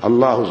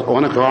 അള്ളാഹു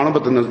ഓനെ കാണുമ്പോ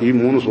തന്നെ ഈ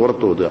 3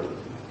 സൂറത്ത് ഓതുക.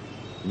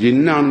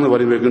 ജിന്നാണെന്ന്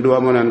പറയും.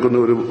 വെക്കിണ്ടുവാമോൻ എനിക്കൊന്ന്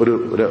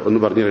ഒന്ന്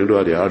പറഞ്ഞു രണ്ടു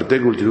കാര്യം.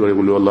 അടുത്തേക്ക് വിളിച്ചിട്ട് പറയും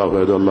ഖുൽ അല്ലാഹു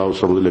അഹദ് അല്ലാഹു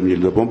സമദ് ലം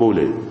യലിദ്. അപ്പം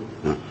പോകില്ലേ?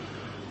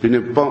 പിന്നെ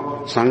ഇപ്പൊ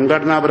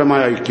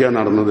സംഘടനാപരമായ ഐക്യം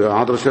നടന്നത്,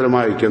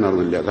 ആദർശപരമായ ഐക്യം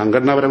നടന്നില്ല.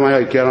 സംഘടനാപരമായ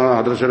ഐക്യമാണ്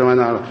ആദർശപരമായ.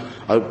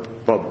 അത്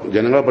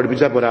ജനങ്ങളെ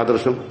പഠിപ്പിച്ചാൽ പോരാ.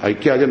 ആദർശം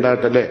ഐക്യം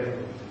ഉണ്ടാകട്ടല്ലേ.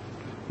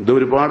 ഇത്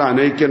ഒരുപാട്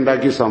അനൈക്യം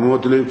ഉണ്ടാക്കി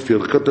സമൂഹത്തിൽ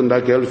ഫിർഖത്ത്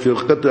ഉണ്ടാക്കിയാൽ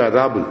ഫിർഖത്ത്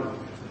അദാബ്.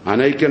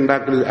 അനൈക്യം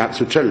ഉണ്ടാക്കൽ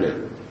ശിക്ഷല്ലേ,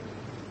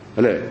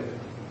 അല്ലേ?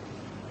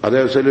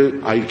 അതേസല്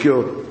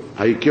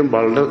ഐക്യം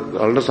വളരെ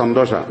വളരെ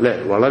സന്തോഷമാണ്, അല്ലെ?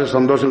 വളരെ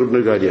സന്തോഷം കിട്ടുന്ന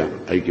ഒരു കാര്യമാണ്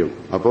ഐക്യം.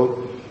 അപ്പോ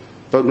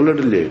ഇപ്പൊ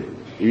നിങ്ങളിട്ടില്ലേ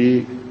ഈ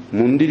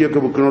മുന്തിരിയൊക്കെ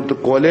വിൽക്കുന്നിടത്ത്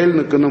കൊലയിൽ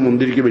നിൽക്കുന്ന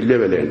മുന്തിരിക്ക് വലിയ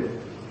വിലയാണ്.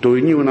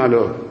 തൊഴിഞ്ഞു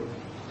വീണാലോ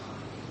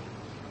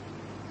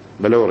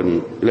വില കുറഞ്ഞു,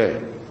 അല്ലേ?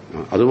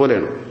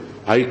 അതുപോലെയാണ്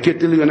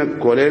ഐക്യത്തിൽ ഇങ്ങനെ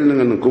കൊലയിൽ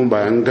നിന്ന് നിൽക്കുമ്പോൾ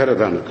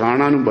ഭയങ്കരതാണ്,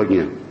 കാണാനും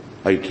ഭംഗിയാണ്.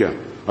 ഐക്യം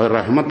അത്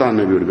റഹ്മത്താണ്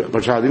നബിയോട്.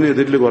 പക്ഷെ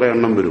അതിനെതിരിൽ കുറെ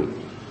എണ്ണം വരും.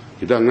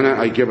 ഇതങ്ങനെ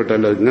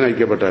ഐക്യപ്പെട്ടല്ല, ഇങ്ങനെ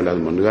ഐക്യപ്പെട്ടല്ല. അത്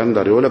പണ്ട് കാരണം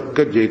എന്താ പറയുക?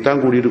 ഓലൊക്കെ ജയിത്താൻ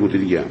കൂടിയിട്ട്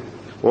കുത്തിരിക്കുക.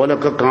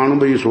 ഓലൊക്കെ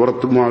കാണുമ്പോൾ ഈ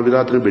സൂറത്ത്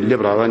മുആവിദാത്തിന് വലിയ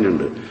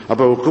പ്രാധാന്യമുണ്ട്.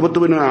 അപ്പൊ ഉഖ്ബത്ത്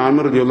ബിൻ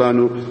ആമിർ റളിയല്ലാഹു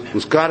അൻഹു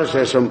നിസ്കാര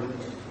ശേഷം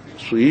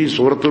ഈ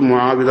സൂറത്ത്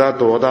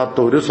മുആവിദാത്ത് ഓതാത്ത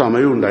ഒരു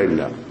സമയവും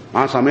ഉണ്ടായില്ല.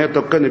 ആ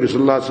സമയത്തൊക്കെ നബി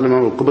സല്ലല്ലാഹു അലൈഹി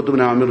വസല്ലം ഉഖ്ബത്ത്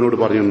ബിൻ ആമിറിനോട്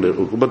പറഞ്ഞിട്ടുണ്ട്,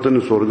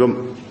 ഉഖ്ബത്തിന് സ്വർഗം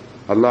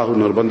അള്ളാഹു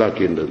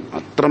നിർബന്ധാക്കിയിട്ടുണ്ട്.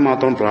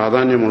 അത്രമാത്രം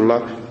പ്രാധാന്യമുള്ള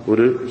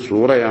ഒരു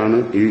സൂറയാണ്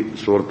ഈ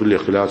സൂറത്തുൽ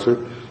ഇഖ്ലാസ്.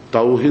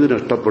 തൗഹീദ്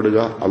നഷ്ടപ്പെടുക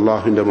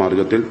അള്ളാഹുവിന്റെ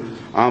മാർഗത്തിൽ.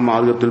 ആ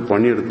മാർഗത്തിൽ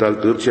പണിയെടുത്താൽ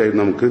തീർച്ചയായും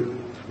നമുക്ക്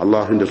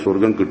അള്ളാഹുവിന്റെ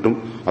സ്വർഗം കിട്ടും.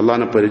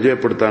 അള്ളാഹിനെ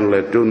പരിചയപ്പെടുത്താനുള്ള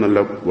ഏറ്റവും നല്ല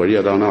വഴി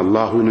അതാണ്.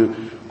 അള്ളാഹുവിന്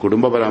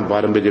കുടുംബപരം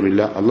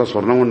പാരമ്പര്യമില്ല. അള്ളാഹ്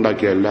സ്വർണം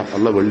ഉണ്ടാക്കിയല്ല,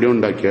 അള്ളാഹ് വെള്ളി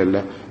ഉണ്ടാക്കിയല്ല,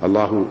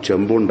 അള്ളാഹു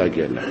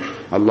ചെമ്പുണ്ടാക്കിയല്ല.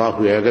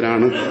 അള്ളാഹു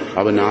ഏകനാണ്.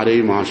 അവൻ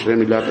ആരെയും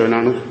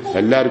ആശ്രയമില്ലാത്തവനാണ്,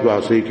 എല്ലാവർക്കും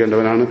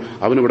ആശ്രയിക്കേണ്ടവനാണ്.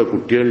 അവനിവിടെ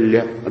കുട്ടികളില്ല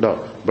കേട്ടോ.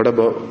 ഇവിടെ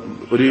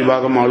ഒരു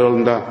വിഭാഗം ആളുകൾ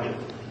എന്താ,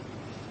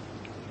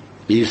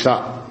 ഈസ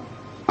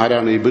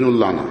ആരാണ്?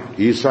 ഇബ്നുള്ളാണ്.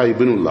 ഈസ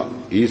ഇബ്നുള്ള.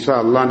 ഈസ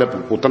അള്ളാന്റെ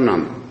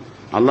പുത്രനാണ്.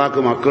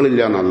 അള്ളാഹ്ക്ക്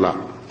മക്കളില്ല എന്നല്ല.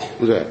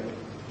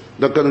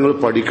 ഇതൊക്കെ നിങ്ങൾ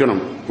പഠിക്കണം.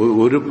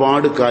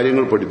 ഒരുപാട്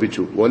കാര്യങ്ങൾ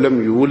പഠിപ്പിച്ചു. വലം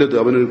യൂലത്,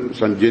 അവന്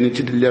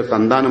ജനിച്ചിട്ടില്ല,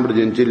 സന്താനം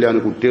ജനിച്ചില്ല,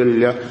 അവന്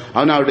കുട്ടികളില്ല,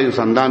 അവനവിടെയും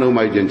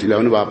സന്താനവുമായി ജനിച്ചില്ല,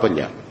 അവന്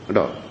വാപ്പല്ല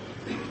കേട്ടോ.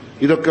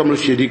 ഇതൊക്കെ നമ്മൾ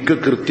ശരിക്ക്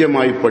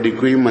കൃത്യമായി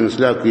പഠിക്കുകയും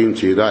മനസ്സിലാക്കുകയും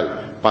ചെയ്താൽ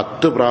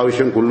 10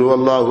 പ്രാവശ്യം ഖുൽ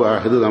ഹുവല്ലാഹു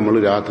അഹദ് നമ്മൾ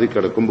രാത്രി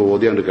കിടക്കുമ്പോൾ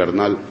ഓതിയാണ്ട്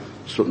കിടന്നാൽ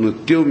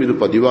നിത്യവും ഇത്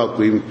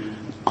പതിവാക്കുകയും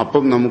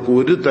അപ്പം നമുക്ക്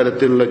ഒരു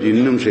തരത്തിലുള്ള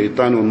ജിന്നും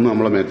ശൈത്താനും ഒന്നും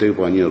നമ്മളെ മേത്തേക്ക്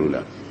പാഞ്ഞു തരില്ല.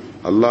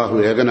 അള്ളാഹു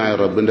ഏകനായ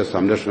റബ്ബിന്റെ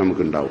സംരക്ഷണം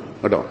നമുക്ക് ഉണ്ടാവും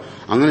കേട്ടോ.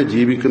 അങ്ങനെ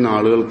ജീവിക്കുന്ന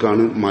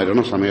ആളുകൾക്കാണ്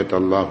മരണസമയത്ത്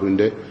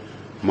അള്ളാഹുവിന്റെ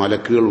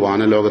മലക്കുകൾ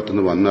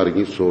വാനലോകത്തുനിന്ന്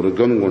വന്നിറങ്ങി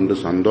സ്വർഗം കൊണ്ട്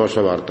സന്തോഷ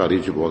വാർത്ത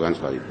അറിയിച്ചു പോകാൻ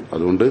സാധിക്കും.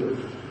 അതുകൊണ്ട്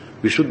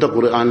വിശുദ്ധ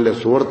ഖുർആനിലെ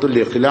സൂറത്തുൽ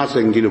ഇഖ്ലാസ്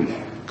എങ്കിലും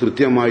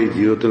കൃത്യമായി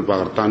ജീവിതത്തിൽ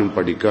പകർത്താനും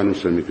പഠിക്കാനും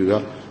ശ്രമിക്കുക.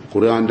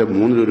 ഖുർആന്റെ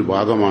 1/3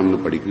 ഭാഗമാണെന്ന്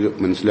പഠിക്കുക,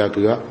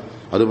 മനസ്സിലാക്കുക.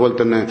 അതുപോലെ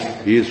തന്നെ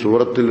ഈ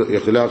സൂറത്തിൽ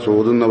ഇഖ്ലാസ്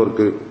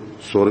ഓതുന്നവർക്ക്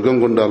സ്വർഗം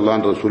കൊണ്ട്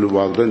അള്ളാഹു റസൂൽ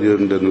വാഗ്ദാനം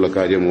ചെയ്തിട്ടുണ്ട് എന്നുള്ള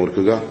കാര്യം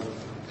ഓർക്കുക.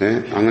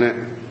 അങ്ങനെ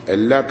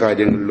എല്ലാ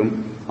കാര്യങ്ങളിലും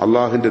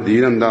അള്ളാഹുവിന്റെ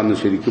ദീൻ എന്താണെന്ന്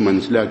ശരിക്കും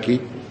മനസ്സിലാക്കി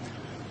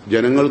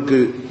ജനങ്ങൾക്ക്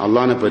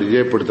അള്ളാഹിനെ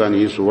പരിചയപ്പെടുത്താൻ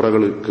ഈ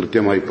സൂറകൾ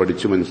കൃത്യമായി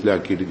പഠിച്ച്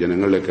മനസ്സിലാക്കിയിട്ട്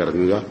ജനങ്ങളിലേക്ക്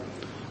ഇറങ്ങുക.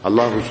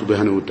 അള്ളാഹു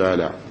സുബ്ഹാനഹു വ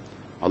തആല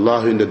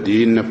അള്ളാഹുവിന്റെ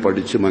ദീനിനെ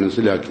പഠിച്ച്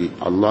മനസ്സിലാക്കി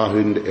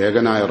അള്ളാഹുവിന്റെ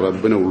ഏകനായ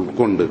റബ്ബിനെ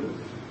ഉൾക്കൊണ്ട്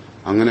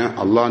അങ്ങനെ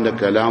അള്ളാഹിന്റെ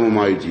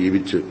കലാമുമായി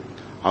ജീവിച്ച്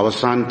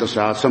അവസാനത്തെ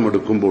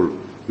ശ്വാസമെടുക്കുമ്പോൾ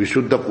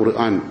വിശുദ്ധ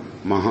ഖുർആൻ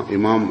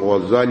ഇമാം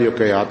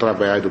ഗസാലിയൊക്കെ യാത്ര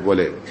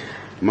പോയതുപോലെ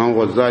ഇമാം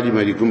ഗസാലി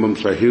മരിക്കുമ്പം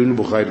സഹീഹുൽ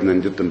ബുഖാരി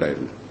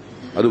നെഞ്ചത്തുണ്ടായിരുന്നു.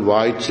 അത്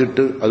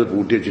വായിച്ചിട്ട് അത്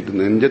പൂട്ടിവെച്ചിട്ട്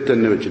നെഞ്ചത്ത്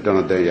തന്നെ വെച്ചിട്ടാണ്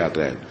അദ്ദേഹം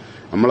യാത്രയായത്.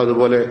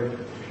 നമ്മളതുപോലെ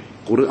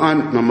ഖുർആൻ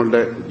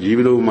നമ്മളുടെ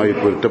ജീവിതവുമായി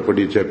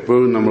പൊരുത്തപ്പെടിച്ച്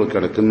എപ്പോഴും നമ്മൾ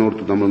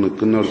കിടക്കുന്നിടത്ത് നമ്മൾ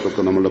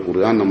നിൽക്കുന്നിടത്തൊക്കെ നമ്മളുടെ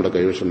ഖുർആൻ നമ്മുടെ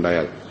കൈവശം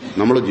ഉണ്ടായാൽ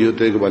നമ്മുടെ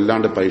ജീവിതത്തിലേക്ക്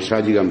വല്ലാണ്ട്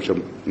പൈശാചിക അംശം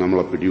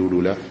നമ്മളെ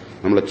പിടികൂടൂല,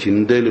 നമ്മളെ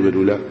ചിന്തയിൽ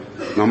വരൂല,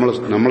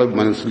 നമ്മളെ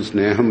മനസ്സിൽ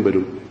സ്നേഹം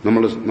വരും,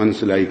 നമ്മുടെ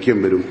മനസ്സിൽ ഐക്യം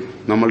വരും,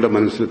 നമ്മളുടെ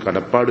മനസ്സിൽ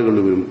കടപ്പാടുകൾ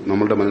വരും,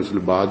 നമ്മളുടെ മനസ്സിൽ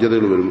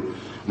ബാധ്യതകൾ വരും.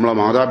 നമ്മളെ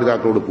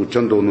മാതാപിതാക്കളോട്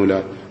പുച്ഛം തോന്നൂല,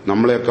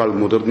 നമ്മളെക്കാൾ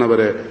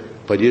മുതിർന്നവരെ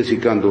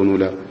പരിഹസിക്കാൻ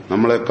തോന്നൂല,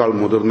 നമ്മളെക്കാൾ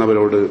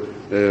മുതിർന്നവരോട്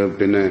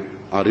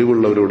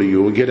അറിവുള്ളവരോട്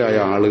യോഗ്യരായ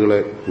ആളുകളെ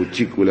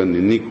പുച്ഛിക്കൂല,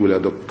 നിന്ദിക്കൂല.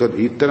 അതൊക്കെ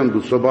ഇത്തരം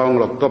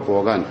ദുസ്വഭാവങ്ങളൊക്കെ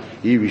പോകാൻ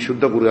ഈ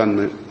വിശുദ്ധ ഖുർആൻ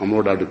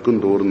നമ്മളോട് അടുക്കും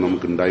തോറും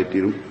നമുക്ക്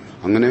ഉണ്ടായിത്തീരും.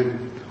 അങ്ങനെ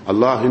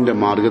അള്ളാഹുവിന്റെ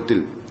മാർഗത്തിൽ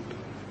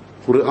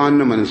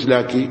ഖുർആനെ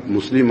മനസ്സിലാക്കി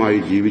മുസ്ലിമായി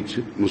ജീവിച്ച്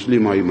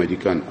മുസ്ലിമായി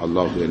മരിക്കാൻ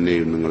അള്ളാഹു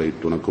എന്നെയും നിങ്ങളെ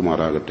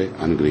തുണക്കുമാറാകട്ടെ,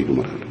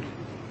 അനുഗ്രഹിക്കുമാറാകട്ടെ.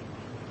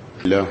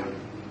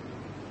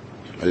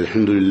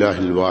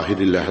 അൽഹംദുലില്ലാഹിൽ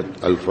വാഹിദിൽ അഹദ്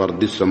അൽ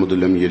ഫർദിസ് സമദ്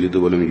ലം യലിദ്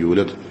വലം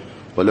യൂലദ്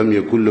വലം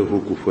യകുൽ ലഹു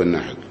കുഫുവൻ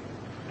അഹദ്.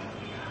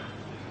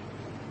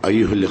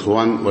 അയ്യുഹൽ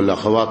ഇഖ്വാൻ വൽ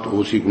അഖവാത്ത്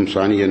ഊസിക്കും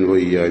സാനിയൻ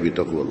വഇയ്യായ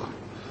ബിത്തഖ്വല്ലാഹ്.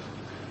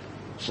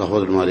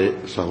 സഹോദരന്മാരെ,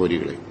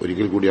 സഹോദരികളെ,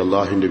 ഒരിക്കൽ കൂടി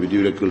അള്ളാഹുവിന്റെ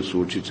വിധിവിലക്കുകൾ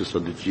സൂക്ഷിച്ച്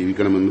ശ്രദ്ധിച്ച്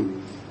ജീവിക്കണമെന്നും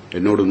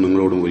എന്നോടും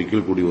നിങ്ങളോടും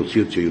ഒരിക്കൽ കൂടി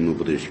വസിയത്ത് ചെയ്യുന്നു,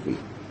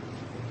 ഉപദേശിക്കുന്നു.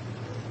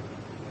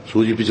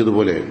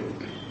 സൂചിപ്പിച്ചതുപോലെ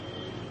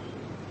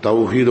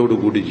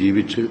തൗഹീദോടുകൂടി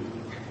ജീവിച്ച്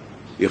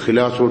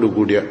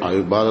ഇഖ്ലാസോടുകൂടിയ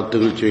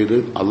ഇബാദത്തുകൾ ചെയ്ത്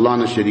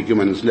അള്ളാഹിനെ ശരിക്കും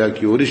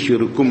മനസ്സിലാക്കി ഒരു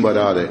ശിർക്കും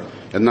വരാതെ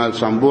എന്നാൽ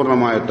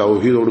സമ്പൂർണമായ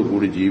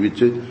തൗഹീദോടുകൂടി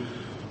ജീവിച്ച്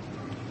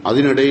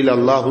അതിനിടയിൽ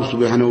അല്ലാഹു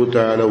സുബ്ഹാനഹു വ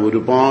തആല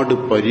ഒരുപാട്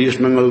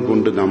പരീക്ഷണങ്ങൾ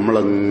കൊണ്ട്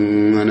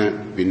നമ്മളങ്ങനെ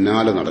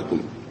പിന്നാലെ നടക്കും.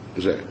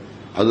 പക്ഷേ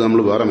അത് നമ്മൾ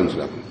വേറെ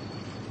മനസ്സിലാക്കും.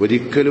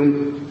 ഒരിക്കലും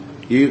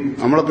ഈ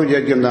നമ്മളൊക്കെ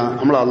വിചാരിക്കേണ്ട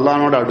നമ്മൾ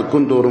അള്ളാഹിനോട്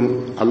അടുക്കും തോറും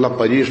അള്ളാഹ്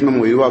പരീക്ഷണം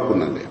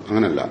ഒഴിവാക്കുന്നല്ലേ.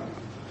 അങ്ങനല്ല.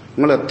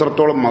 നിങ്ങൾ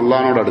എത്രത്തോളം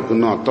അള്ളാഹിനോട്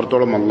അടുക്കുന്നോ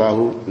അത്രത്തോളം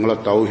അള്ളാഹു നിങ്ങളെ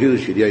തൗഹീദ്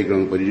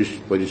ശരിയായിക്കണം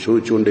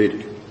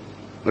പരിശോധിച്ചുകൊണ്ടേയിരിക്കും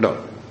കേട്ടോ.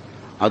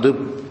 അത്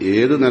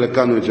ഏത്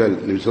നിലക്കാന്ന് വെച്ചാൽ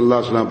നബി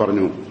സല്ലല്ലാഹു അലൈഹി വസല്ലം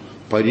പറഞ്ഞു,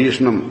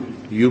 പരീക്ഷണം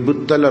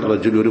യുബ്തല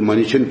റജുൽ, ഒരു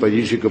മനുഷ്യൻ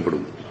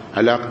പരീക്ഷിക്കപ്പെടും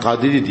അലാ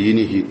ഖദ്രി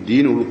ദീനിഹി,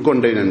 ദീൻ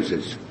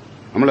ഉൾക്കൊണ്ടതിനനുസരിച്ച്.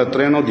 നമ്മൾ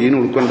എത്രയാണോ ദീൻ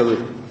ഉൾക്കൊണ്ടത്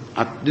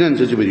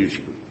അതിനനുസരിച്ച്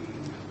പരീക്ഷിക്കും.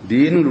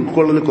 ദീൻ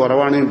ഉൾക്കൊള്ളൽ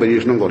കുറവാണെങ്കിൽ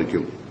പരീക്ഷണം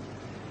കുറയ്ക്കും,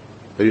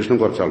 പരീക്ഷണം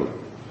കുറച്ചാളും.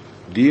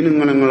 ദീൻ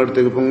ഇങ്ങനെ നിങ്ങളുടെ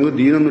അടുത്തേക്ക് ഇപ്പം നിങ്ങൾ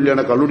ദീനൊന്നും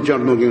ഇല്ലാണ്ട്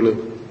കള്ളുടിച്ചാണ്ട് നോക്കിയാൽ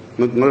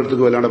നിങ്ങളുടെ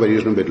അടുത്തേക്ക് വല്ലാണ്ട്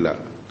പരീക്ഷണം വരില്ല.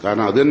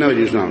 കാരണം അത് തന്നെ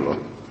പരീക്ഷണമാണല്ലോ.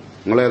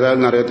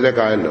 നിങ്ങളേതായാലും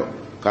നരകത്തിലേക്കായല്ലോ.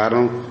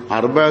 കാരണം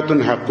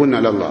അർബഅത്തുൻ ഹഖുൻ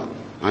അലല്ലാഹ്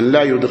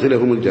അല്ലാ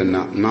യുദ്ഖിലഹുമുൽ ജന്ന,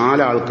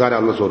 4 ആൾക്കാരെ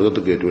അല്ലാഹു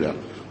സ്വർഗ്ഗത്തിൽ കയറ്റൂല.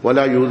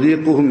 വലാ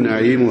യുദീഖുഹും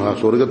നഈമുഹ,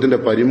 സ്വർഗ്ഗത്തിന്റെ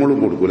പരിമളും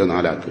കൊടുക്കൂല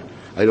 4 ആൾക്ക്.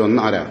 അതിൽ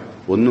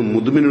ഒന്ന്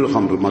മുദ്മിനുൽ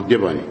ഖംർ,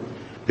 മദ്യപാനി.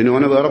 പിന്നെ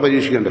ഓനെ വേറെ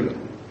പരീക്ഷിക്കണ്ടല്ലോ.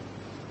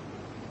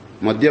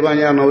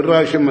 മദ്യപാനിയാണോ? ഒരു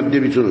പ്രാവശ്യം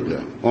മദ്യപിച്ചു നിൽക്കുക,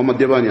 ഓ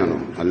മദ്യപാനിയാണോ?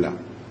 അല്ല.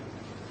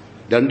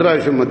 2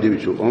 പ്രാവശ്യം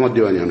മദ്യപിച്ചു, ഓ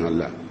മദ്യപാനിയാണോ?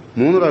 അല്ല.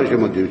 3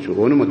 പ്രാവശ്യം മദ്യപിച്ചു,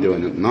 ഓനും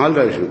മദ്യപാനി. 4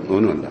 പ്രാവശ്യം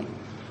ഓനും അല്ല.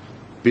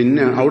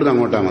 പിന്നെ അവിടുന്ന്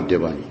അങ്ങോട്ടാ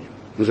മദ്യപാനി.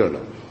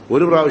 മനസ്സിലല്ലോ.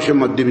 1 പ്രാവശ്യം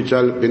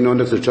മദ്യപിച്ചാൽ പിന്നെ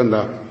അവന്റെ ശിക്ഷ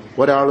എന്താ?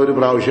 ഒരാളൊരു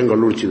പ്രാവശ്യം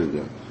കള്ളുടിച്ച്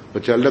നിൽക്കുക. അപ്പൊ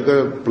ചിലരൊക്കെ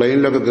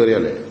പ്ലെയിനിലൊക്കെ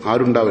കയറിയാലേ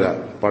ആരുണ്ടാവില്ല,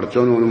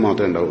 പടച്ചോനും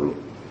മാത്രമേ ഉണ്ടാവുള്ളൂ.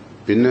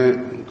 പിന്നെ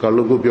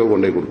കള്ളുകുപ്പിയോ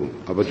കൊണ്ടുപോയി കൊടുക്കും.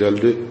 അപ്പൊ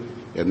ചിലര്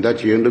എന്താ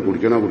ചെയ്യേണ്ടത്?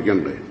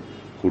 കുടിക്കണ്ടേ?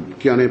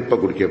 കുടിക്കുകയാണെങ്കിൽ ഇപ്പൊ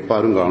കുടിക്കുക, ഇപ്പൊ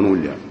ആരും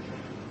കാണൂല്ല.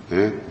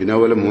 പിന്നെ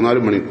അതുപോലെ 3-4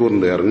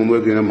 മണിക്കൂറുണ്ട്,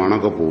 ഇറങ്ങുമ്പോഴേക്കും ഇങ്ങനെ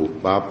മണമൊക്കെ പോകും.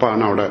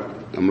 ബാപ്പാണ് അവിടെ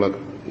നമ്മളെ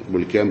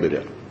വിളിക്കാൻ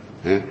വരിക.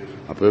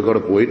 അപ്പോഴേക്കും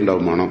അവിടെ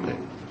പോയിട്ടുണ്ടാവും മണമൊക്കെ.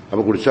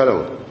 അപ്പൊ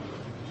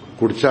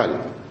കുടിച്ചാൽ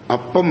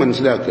അപ്പം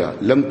മനസ്സിലാക്കുക,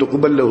 ലം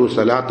തുഖ്ബൽ ലഹു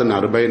സലാത്തൻ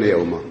 40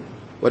 യൗമ.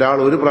 ഒരാൾ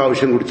 1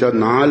 പ്രാവശ്യം കുടിച്ചാൽ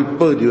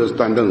 40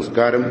 ദിവസത്തെ തന്റെ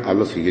നിസ്കാരം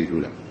അല്ല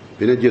സ്വീകരിക്കൂല.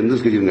 പിന്നെ എന്ത്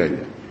സ്വീകരിക്കാൻ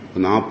കഴിയില്ല.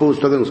 40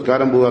 ദിവസത്തെ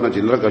നിസ്കാരം പോകാന്ന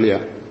ചില്ലറ കളിയാ.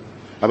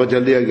 അപ്പൊ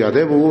ചെല്ലിയാക്കി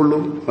അതേ പോവുള്ളൂ.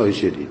 അത്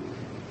ശരി.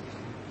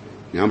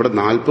 ഞാൻ ഇവിടെ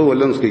 40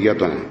 കൊല്ലം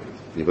നിസ്കരിക്കാത്തവനാണ്.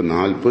 ഇനിയിപ്പോ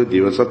 40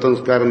 ദിവസത്തെ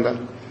നിസ്കാരം എന്താ?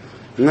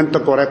 ഇങ്ങനത്തെ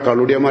കുറെ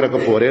കളുടിയന്മാരൊക്കെ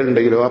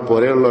പുരയുണ്ടെങ്കിലോ ആ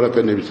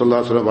പുരയുള്ളവരൊക്കെ നബി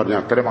സല്ലല്ലാഹു അലൈഹി വസല്ലം പറഞ്ഞ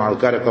അത്തരം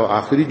ആൾക്കാരൊക്കെ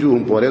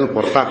അഖ്രിജുവും പുരയെന്ന്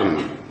പുറത്താക്കണം.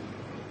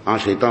 ആ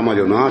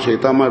ശൈത്താന്മാരൊന്നും ആ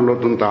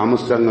ശൈത്താന്മാരുള്ളൊന്നും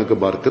താമസിച്ചാൽ നിങ്ങൾക്ക്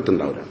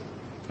ബർക്കത്തുണ്ടാവില്ല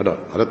കേട്ടോ.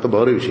 അതൊക്കെ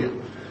വേറെ വിഷയം.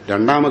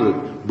 രണ്ടാമത്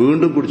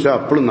വീണ്ടും കുടിച്ചാൽ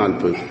അപ്പോഴും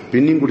 40,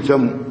 പിന്നെയും കുടിച്ചാൽ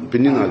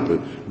പിന്നെയും 40,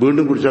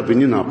 വീണ്ടും കുടിച്ചാൽ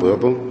പിന്നെയും 40.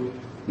 അപ്പം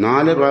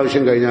 4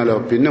 പ്രാവശ്യം കഴിഞ്ഞാലോ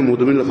പിന്നെ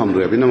മുതുമിൽ ഹംറ,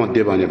 പിന്നെ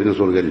മദ്യപാനിയ, പിന്നെ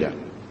സ്വർഗ്ഗമില്ല.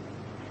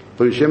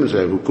 ഇപ്പൊ വിഷയം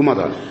മനസ്സിലായി, ഹുക്കും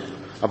അതാണ്.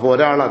 അപ്പൊ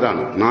ഒരാൾ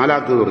അതാണ്, 4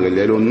 ആൾക്ക് സ്വർഗ്ഗമില്ല.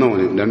 അതിൽ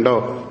 1 2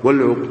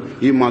 കൊല്ലവും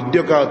ഈ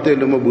മദ്യമൊക്കെ അകത്ത്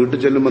ചെല്ലുമ്പോൾ വീട്ടിൽ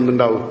ചെല്ലുമ്പോൾ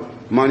എന്തുണ്ടാവും?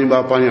 ഉമ്മാനും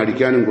ബാപ്പാനും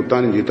അടിക്കാനും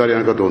കുത്താനും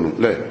ചീത്താറിയാനൊക്കെ തോന്നും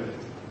അല്ലേ?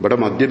 ഇവിടെ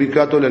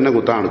മദ്യപിക്കാത്തവർ എന്നെ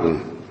കുത്താൻ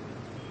നടക്കുന്നു.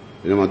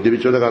 പിന്നെ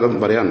മദ്യപിച്ചവരുടെ കഥ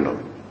പറയാനുണ്ടോ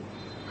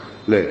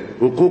അല്ലേ?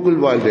 ഹുക്കൂക്കുൽ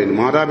വാലിദൈൻ,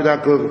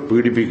 മാതാപിതാക്കളെ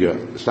പീഡിപ്പിക്കുക,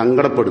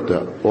 സങ്കടപ്പെടുത്തുക,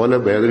 ഓലെ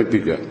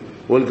വേദനിപ്പിക്കുക,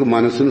 ഓൾക്ക്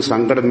മനസ്സിന്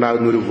സങ്കടം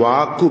ഉണ്ടാകുന്ന ഒരു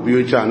വാക്ക്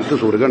ഉപയോഗിച്ചാൽ എനിക്ക്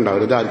സ്വർഗം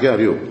ഉണ്ടാവില്ല. ഇത് ആർക്കും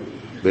അറിയോ?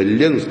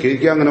 വലിയ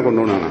നിസ്കരിക്കാൻ അങ്ങനെ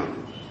കൊണ്ടുപോകണതാണ്.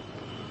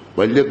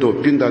 വലിയ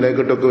തൊപ്പിയും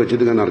തലയെക്കെട്ടൊക്കെ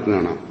വെച്ചിട്ട് ഇങ്ങനെ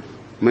നടക്കുന്നതാണ്.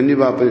 മന്നി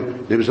ബാപ്പ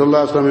നബി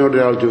സല്ലല്ലാഹു അലൈഹി വസല്ലമയോട്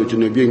ഒരാൾ ചോദിച്ചു,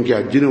 നബി എനിക്ക്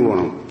ഹജ്ജിന്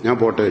പോകണം, ഞാൻ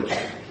പോട്ടെ വെച്ചു.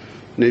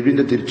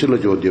 നബിന്റെ തിരിച്ചുള്ള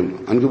ചോദ്യം,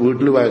 എനിക്ക്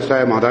വീട്ടിൽ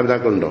വയസ്സായ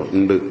മാതാപിതാക്കളുണ്ടോ?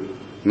 ഉണ്ട്.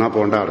 എന്നാ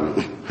പോണ്ടായിരുന്നു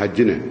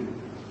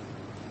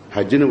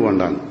ഹജ്ജിന്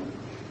പോണ്ടാന്ന്.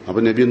 അപ്പൊ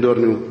നബി എന്ത്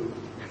പറഞ്ഞു?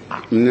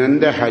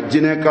 എന്റെ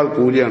ഹജ്ജിനേക്കാൾ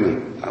കൂലിയാണ്.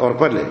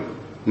 ഉറപ്പല്ലേ?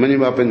 ഉമ്മനി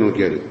ബാപ്പൻ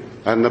നോക്കിയാൽ.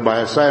 കാരണം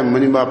വയസ്സായ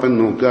ഉമ്മനി ബാപ്പൻ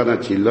നോക്കുക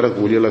ചില്ലറ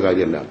കൂലിയുള്ള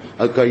കാര്യമല്ല.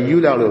 അത്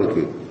കഴിയൂല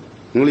ആളുകൾക്ക്.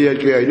 നിങ്ങൾ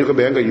വിചാരിക്കുക അതിനൊക്കെ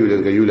വേഗം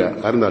കഴിയൂല.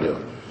 കാരണം എന്താ അറിയോ?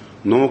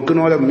 നോക്കുന്ന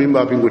പോലെ ഉമ്മയും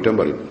ബാപ്പയും കുറ്റം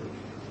പറയും.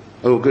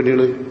 അത് നോക്കിയിട്ട്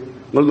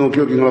നിങ്ങൾ നോക്കി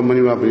നിങ്ങളെ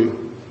ഉമ്മനി ബാപ്പയും.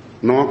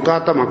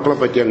 നോക്കാത്ത മക്കളെ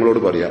പറ്റി ഞങ്ങളോട്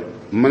പറയാം.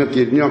 ഉമ്മനെ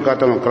തിരിഞ്ഞു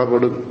നോക്കാത്ത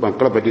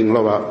മക്കളെ പറ്റി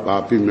നിങ്ങളെ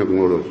ബാപ്പയും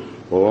നിങ്ങളോട്,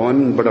 ഓൻ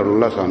ഇവിടെ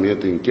ഉള്ള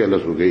സമയത്ത് എനിക്ക് നല്ല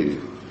സുഖമില്ല.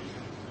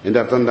 എന്റെ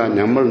അർത്ഥം എന്താ?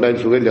 നമ്മളുണ്ടായാലും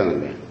സുഖമില്ല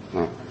എന്നല്ലേ?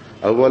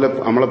 അതുപോലെ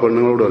നമ്മളെ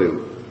പെണ്ണുങ്ങളോട് പറയും,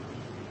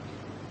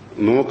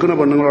 നോക്കുന്ന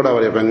പെണ്ണുങ്ങളോടാ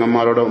പറയാ,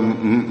 പെങ്ങന്മാരോടോ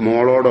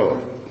മോളോടോ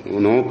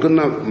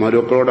നോക്കുന്ന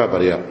മരുക്കളോടാ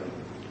പറയാ,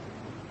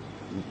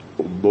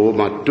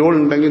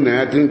 മറ്റോളുണ്ടെങ്കിൽ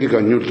നേരത്തെ എനിക്ക്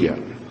കഞ്ഞി കുടിക്കുക.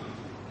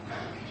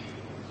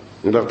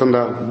 എന്റെ അർത്ഥം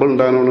എന്താ?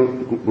 ഇവളുണ്ടാകാനോട്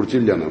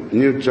കുടിച്ചില്ലാന്ന്.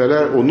 ഇനി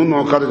ഒന്നും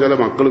നോക്കാതെ ചില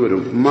മക്കൾ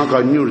വരും, ഉമ്മ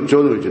കഞ്ഞി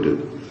കുടിച്ചോന്ന് ചോദിച്ചിട്ട്.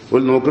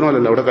 ഒരു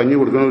നോക്കണമല്ല, അവിടെ കഞ്ഞി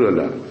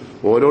കൊടുക്കണമല്ല.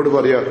 ഓരോട്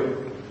പറയാ,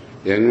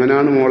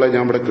 എങ്ങനെയാണ് മോളെ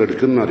ഞാൻ ഇവിടെ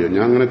കെടുക്കുന്ന അറിയോ?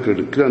 ഞാൻ അങ്ങനെ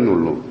കെടുക്കുക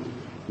എന്നുള്ളൂ.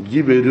 ഈ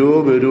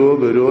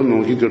വരുവോ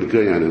നോക്കി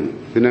കെടുക്കുക ഞാൻ.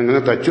 പിന്നെ അങ്ങനെ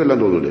തച്ചുവെല്ലാം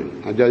തോന്നൂലേ?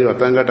 അജാതി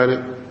വർത്താൻ കേട്ടാല്.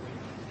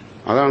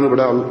 അതാണ്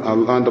ഇവിടെ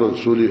അള്ളാന്റെ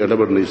റസൂൽ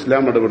ഇടപെടുന്നത്,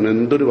 ഇസ്ലാം ഇടപെടുന്നത്.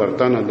 എന്തൊരു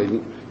വർത്താനല്ല.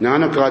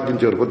 ഞാനൊക്കെ ആദ്യം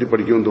ചെറുപ്പത്തിൽ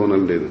പഠിക്കുമെന്ന്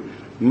തോന്നലുണ്ടേത്.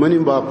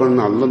 ഉമ്മനും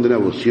ബാപ്പണെന്ന് അള്ളെന്തിനാ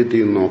വസിയത്ത്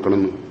ചെയ്യുന്ന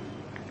നോക്കണമെന്ന്.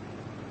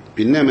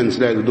 പിന്നെ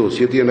മനസ്സിലായത് ഇത്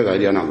വസിയത്ത് ചെയ്യേണ്ട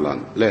കാര്യമാണ്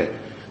അള്ളാന്ന് അല്ലേ?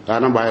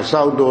 കാരണം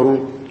വയസ്സാവും തോറും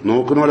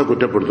നോക്കുന്ന പോലെ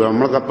കുറ്റപ്പെടുത്തുക.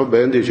 നമ്മളൊക്കെ അപ്പം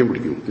വേഗം ദേഷ്യം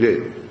പിടിക്കും ഇല്ലേ?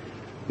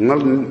 നിങ്ങൾ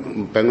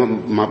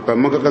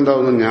പെമ്മക്കൊക്കെ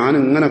എന്താവുന്നത്? ഞാൻ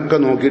ഇങ്ങനൊക്കെ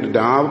നോക്കിയിട്ട്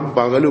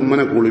പകലും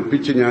ഉമ്മനെ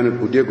കുളിപ്പിച്ച് ഞാൻ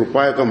പുതിയ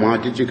കുപ്പായൊക്കെ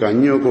മാറ്റിച്ച്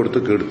കഞ്ഞിയൊക്കെ കൊടുത്ത്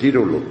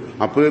കെടുത്തിയിട്ടുള്ളൂ.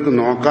 അപ്പോഴേക്ക്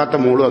നോക്കാത്ത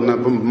മോള്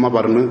വന്നപ്പം ഉമ്മ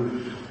പറഞ്ഞു,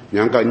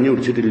 ഞാൻ കഞ്ഞി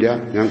കുടിച്ചിട്ടില്ല,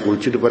 ഞാൻ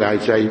കുളിച്ചിട്ട് ഇപ്പൊ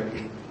ഒരാഴ്ചയായി.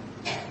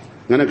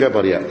 അങ്ങനെയൊക്കെ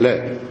പറയാം അല്ലേ?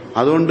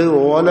 അതുകൊണ്ട്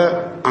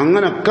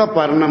അങ്ങനൊക്കെ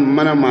പറഞ്ഞ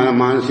ഉമ്മനെ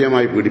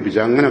മാനസികമായി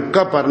പീഡിപ്പിച്ചാൽ,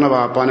 അങ്ങനൊക്കെ പറഞ്ഞ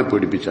വാപ്പാനെ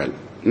പീഡിപ്പിച്ചാൽ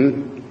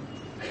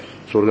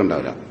സ്വർഗം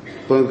ഉണ്ടാവില്ല.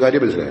 ഇപ്പൊ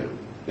കാര്യം മനസ്സിലായോ?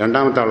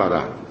 രണ്ടാമത്തെ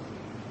ആളാരാ?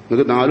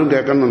 നിങ്ങൾക്ക് 4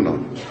 കേൾക്കണമെന്നുണ്ടോ?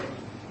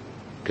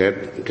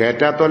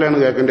 കേറ്റാത്തോലെയാണ്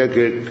കേൾക്കേണ്ടത്,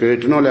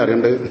 കേട്ടിനോലെ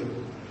അറിയണ്ടത്.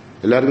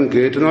 എല്ലാവർക്കും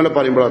കേട്ടിനോലെ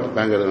പറയുമ്പോഴാണ്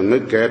ഭയങ്കര. നിങ്ങൾ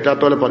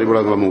കേറ്റാത്തോലെ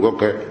പറയുമ്പോഴാണ് നിങ്ങളെ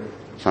മുഖമൊക്കെ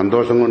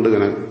സന്തോഷം കൊണ്ട്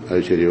ഇങ്ങനെ, അത്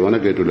ശരി ഓനെ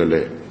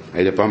കേട്ടില്ലല്ലേ,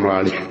 അതിലിപ്പം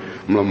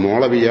നമ്മളെ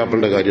മോളെ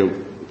വിയ്യാപ്പളുടെ കാര്യം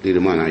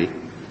തീരുമാനമായി,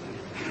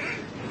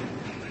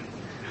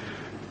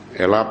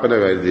 എളാപ്പന്റെ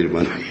കാര്യം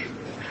തീരുമാനമായി.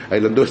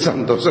 അതിലെന്തോ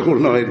സന്തോഷം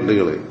കൊണ്ടുപോയിട്ടുണ്ട്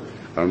നിങ്ങള്.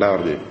 അതുകൊണ്ടാ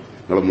പറഞ്ഞ്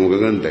നിങ്ങളെ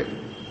മുഖങ്ങളുണ്ട്.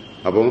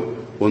 അപ്പം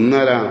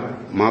 1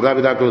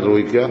 മാതാപിതാക്കൾ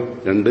ദ്രോഹിക്കുക,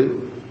 2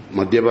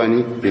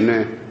 മദ്യപാനി,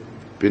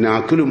 പിന്നെ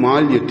അഖിലു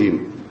മാൽ യത്തീം,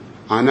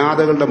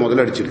 അനാഥകളുടെ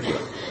മുതലടിച്ചിരിക്കുക.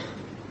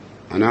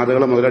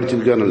 അനാഥകളെ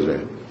മുതലടിച്ചിരിക്കുക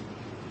മനസ്സിലായോ?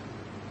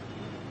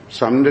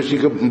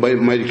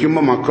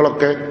 മരിക്കുമ്പോ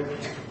മക്കളൊക്കെ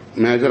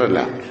മേജറല്ല,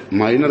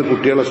 മൈനർ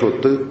കുട്ടികളെ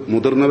സ്വത്ത്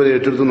മുതിർന്നവരെ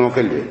ഏറ്റെടുത്ത്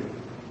നോക്കല്ലേ?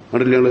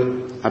 കണ്ടില്ലേ?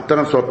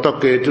 അത്തരം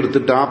സ്വത്തൊക്കെ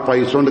ഏറ്റെടുത്തിട്ട് ആ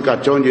പൈസ കൊണ്ട്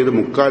കച്ചവടം ചെയ്ത്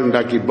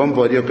മുക്കാലുണ്ടാക്കി ഇപ്പം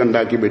പൊരിയൊക്കെ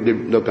ഉണ്ടാക്കി വലിയ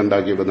ഇതൊക്കെ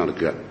ഉണ്ടാക്കി ഇപ്പം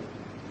നടക്കുക.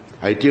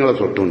 ഐറ്റിങ്ങളെ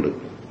സ്വത്തുണ്ട്.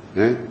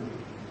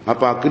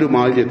 അപ്പൊ അഖിലു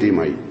മാൽ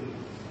യത്തീമായി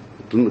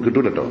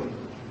കിട്ടൂലട്ടോ,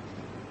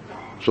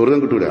 സ്വർഗം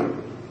കിട്ടൂല.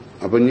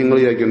 അപ്പൊ നിങ്ങൾ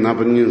വിചാരിക്കുന്ന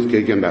അപ്പൊ ഇനി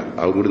നിസ്കരിക്കണ്ട,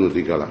 അത് കൂടി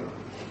നിർത്തിക്കാളാം,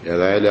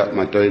 ഏതായാലും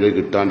മറ്റതിലേക്ക്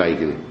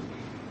കിട്ടാണ്ടായിരിക്കുന്നു.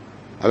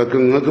 അതൊക്കെ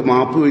നിങ്ങൾക്ക്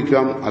മാപ്പ്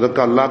വയ്ക്കാം,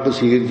 അതൊക്കെ അള്ളാഹ്ക്ക്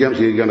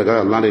സ്വീകരിക്കാണ്ട്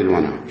അള്ളാന്റെ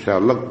തീരുമാനമാണ്. പക്ഷെ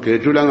അള്ള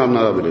കേട്ടൂല എന്ന്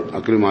പറഞ്ഞാൽ അവര്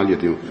അഖിലു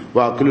മാലിയെത്തിയും.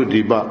 അപ്പൊ അഖിലു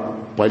റിബ,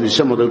 പലിശ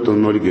മുതൽ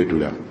തിന്നോല്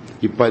കേട്ടൂല.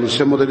 ഈ പലിശ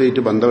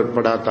മുതലായിട്ട്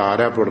ബന്ധപ്പെടാത്ത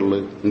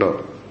ആരാപ്പെടുള്ളത് ഉണ്ടോ?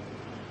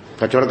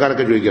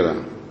 കച്ചവടക്കാരൊക്കെ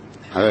ചോദിക്കാതാണ്.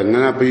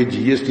 അതെങ്ങനെ അപ്പൊ ഈ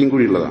GST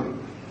കൂടി ഉള്ളതാണ്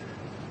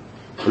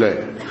അല്ലേ?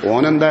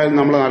 ഓനെന്തായാലും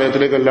നമ്മളെ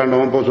നാണയത്തിലേക്ക് അല്ലാണ്ട്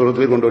ഓൻ ഇപ്പോൾ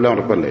സുഹൃത്തിലേക്ക് കൊണ്ടുപോകാൻ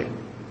ഉറപ്പല്ലേ?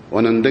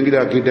 ഓൻ എന്തെങ്കിലും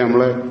ആക്കിയിട്ട്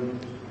നമ്മളെ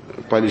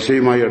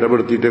പലിശയുമായി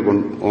ഇടപെടുത്തിയിട്ട്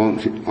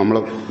നമ്മളെ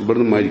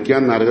ഇവിടുന്ന്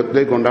മരിക്കാൻ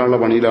നരകത്തിലേക്ക് കൊണ്ടാനുള്ള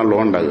പണിയിലാണല്ലോ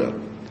ഉണ്ടാകുക.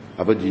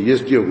 അപ്പൊ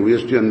GSTയോ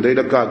QSTയോ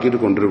എന്തെങ്കിലുമൊക്കെ ആക്കിയിട്ട്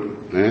കൊണ്ടുവരും.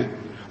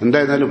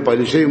 എന്തായിരുന്നാലും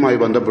പലിശയുമായി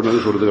ബന്ധപ്പെടുന്നത്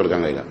സുഹൃത്ത്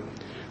കിടക്കാൻ കഴിയില്ല.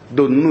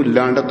 ഇതൊന്നും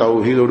ഇല്ലാണ്ട്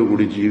തൗഹീദോട്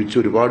കൂടി ജീവിച്ച്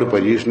ഒരുപാട്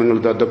പരീക്ഷണങ്ങൾ,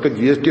 അതൊക്കെ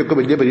GST ഒക്കെ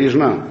വലിയ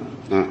പരീക്ഷണമാണ്.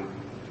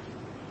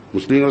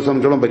 മുസ്ലിങ്ങളെ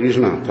സംബന്ധിച്ചോളം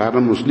പരീക്ഷണമാണ്.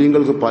 കാരണം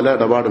മുസ്ലിങ്ങൾക്ക് പല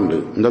ഇടപാടുണ്ട്.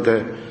 എന്തൊക്കെ?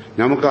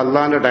 നമുക്ക്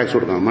അള്ളാന്റെ ടാക്സ്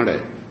കൊടുക്കണം.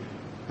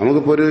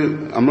 നമുക്കിപ്പോ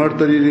നമ്മുടെ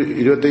അടുത്തൊരു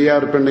 25,000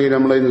 ഉറുപ്പ്യ ഉണ്ടെങ്കിൽ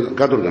നമ്മളെ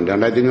കാത്ത് കൊടുക്കണ്ടേ?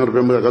 2,500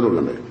 ഉറുപ്പ്യ കാത്ത്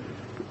കൊടുക്കണ്ടേ?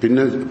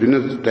 പിന്നെ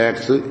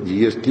ടാക്സ്,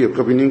 GST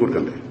ഒക്കെ പിന്നെയും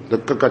കൊടുക്കണ്ടേ?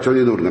 ഇതൊക്കെ കച്ചവടം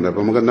ചെയ്ത് കൊടുക്കണ്ടേ?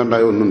 അപ്പൊ നമുക്ക് എന്താ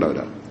ഉണ്ടായോ? ഒന്നും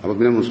ഉണ്ടാവില്ല. അപ്പൊ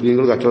പിന്നെ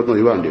മുസ്ലിങ്ങൾ കച്ചവടത്തിന്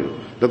ഒഴിവാണ്ടി വരും.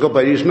 ഇതൊക്കെ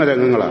പരീക്ഷണ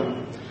രംഗങ്ങളാണ്.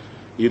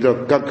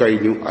 ഇതൊക്കെ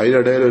കഴിഞ്ഞു.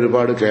 അതിനിടയിൽ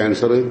ഒരുപാട്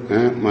ക്യാൻസർ,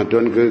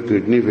 മറ്റവനക്ക്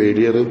കിഡ്നി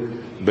ഫെയിലിയർ,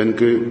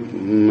 ഇവനക്ക്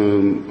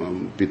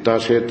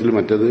പിത്താശയത്തിൽ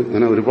മറ്റത്,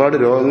 അങ്ങനെ ഒരുപാട്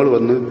രോഗങ്ങൾ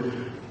വന്ന്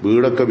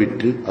വീടൊക്കെ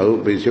വിറ്റ് അത്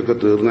പൈസയൊക്കെ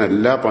തീർന്ന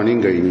എല്ലാ പണിയും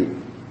കഴിഞ്ഞു.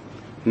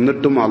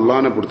 എന്നിട്ടും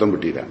അള്ളാനെ പിടുത്തം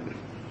വിട്ടില്ല.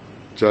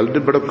 ചിലർ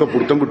ഇവിടെയൊക്കെ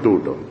പിടുത്തം വിട്ടു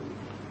കിട്ടോ.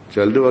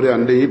 ചിലർ പറയും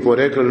എന്റെ ഈ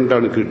പൊരേ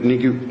കിടന്നിട്ടാണ്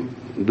കിഡ്നിക്ക്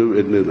ഇത്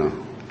വരുന്നതെന്നാ.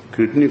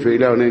 കിഡ്നി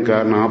ഫെയിലാവണേ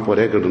കാരണം ആ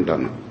പൊരേ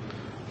കിടന്നിട്ടാണ്.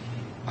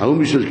 അതും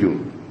വിശ്വസിക്കും.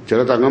 ചില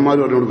തങ്ങന്മാർ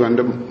പറഞ്ഞു കൊടുക്കും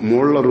എന്റെ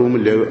മുകളിലെ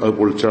റൂമില്ലേ അത്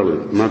പൊളിച്ചാള്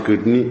എന്നാ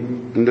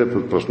കിഡ്നിന്റെ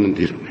പ്രശ്നം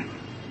തീരും.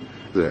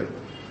 അതെ,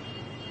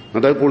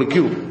 അതത്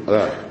പൊളിക്കും.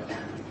 അതാ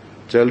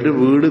ചിലർ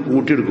വീട്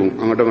കൂട്ടിയെടുക്കും,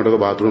 അങ്ങോട്ടൊക്കെ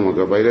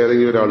ബാത്റൂമൊക്കെ. അപ്പൊ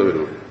അതിലേതെങ്കിലും ഒരാൾ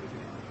വരും,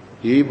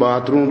 ഈ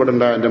ബാത്റൂം ഇവിടെ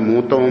ഉണ്ടാ എന്റെ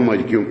മൂത്തവൻ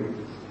മരിക്കും,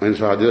 അതിന്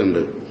സാധ്യത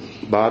ഉണ്ട്.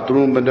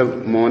 ബാത്റൂം എന്റെ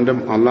മോന്റെ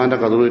അള്ളാന്റെ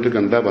കഥവുമായിട്ട്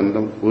എന്താ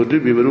ബന്ധം? ഒരു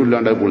വിവരവും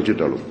ഇല്ലാണ്ട് അത്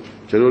പൊളിച്ചിട്ടാളും.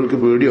 ചിലവർക്ക്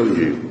പേടിയാവും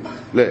ചെയ്യും.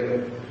 അല്ലേ?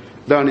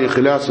 ഇതാണ്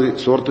ഇഖ്ലാസ്,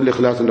 സൂറത്തുൽ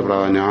ഇഖ്ലാസിന്റെ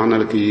പ്രാധാന്യം. ആ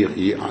നിലയ്ക്ക്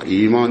ഈ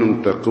ഈമാനും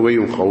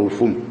തഖ്വയും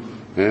ഖൗഫും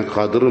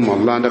ഖദറും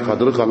അള്ളാന്റെ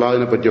ഖദർ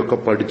ഖലാദിനെ പറ്റിയൊക്കെ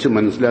പഠിച്ച്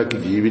മനസ്സിലാക്കി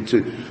ജീവിച്ച്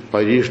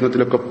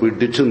പരീക്ഷണത്തിലൊക്കെ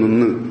പിടിച്ചു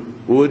നിന്ന്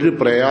ഒരു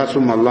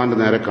പ്രയാസവും അള്ളാന്റെ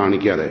നേരെ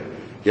കാണിക്കാതെ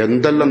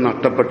എന്തെല്ലാം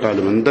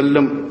നഷ്ടപ്പെട്ടാലും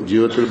എന്തെല്ലാം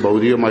ജീവിതത്തിൽ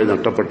ഭൗതികമായി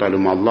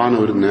നഷ്ടപ്പെട്ടാലും അള്ളാനെ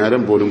ഒരു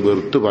നേരം പോലും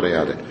വെറുത്ത്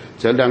പറയാതെ.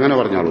 ചിലർ അങ്ങനെ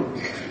പറഞ്ഞാളും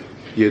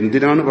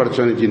എന്തിനാണ്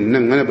പഠിച്ചവന്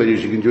ഇന്നെങ്ങനെ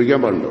പരീക്ഷിക്കും ചോദിക്കാൻ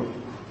പാടുണ്ടോ?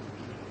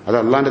 അത്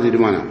അള്ളാന്റെ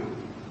തീരുമാനമാണ്.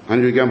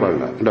 അങ്ങനെ ചോദിക്കാൻ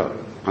പാടില്ല കേട്ടോ.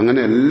 അങ്ങനെ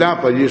എല്ലാ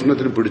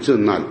പരീക്ഷണത്തിലും പിടിച്ചു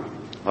നിന്നാൽ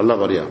അള്ളാഹ്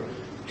പറയാം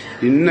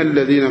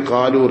ഇന്നല്ലദീന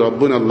ഖാലു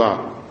റബ്ബുനല്ലാ,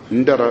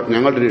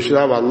 ഞങ്ങളുടെ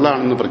രക്ഷിതാവ്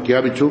അള്ളാണെന്ന്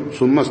പ്രഖ്യാപിച്ചു,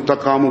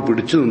 സുമ്മസ്തഖാമു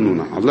പിടിച്ചു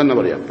നിന്നു. അള്ള തന്നെ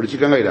പറയാം,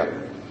 പിടിച്ചിക്കാൻ കഴിയില്ല.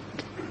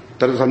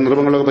 ഇത്തരം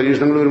സന്ദർഭങ്ങളൊക്കെ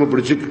പരീക്ഷണങ്ങൾ വരുമ്പോൾ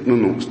പിടിച്ചു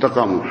നിന്നു.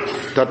 ഇസ്തഖാമു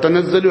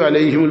തതനസ്സലു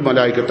അലൈഹിമുൽ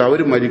മലായികത്ത്, അവർ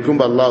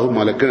മരിക്കുമ്പോൾ അള്ളാഹു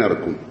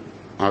മലക്കിനിറക്കും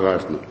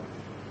ആകാശത്ത്.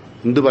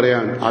 എന്ത്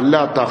പറയാൻ?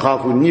 അല്ലാ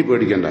തഖാഫു, ഇഞ്ഞി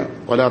പേടിക്കണ്ട,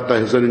 വലാ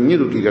തഹ്സനു, ഇഞ്ഞി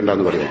ദുഃഖിക്കണ്ട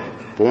എന്ന് പറയാം.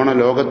 പോണ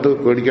ലോകത്ത്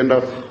പേടിക്കേണ്ട,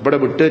 ഇവിടെ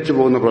വിട്ടേച്ച്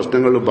പോകുന്ന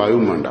പ്രശ്നങ്ങളിൽ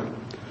ഭയവും വേണ്ട.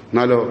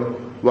 എന്നാലോ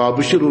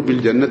വഅബ്ശിറൂ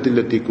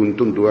ജന്നത്തിലെത്തി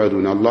കുൻതും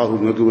തുഅദൂൻ, അള്ളാഹു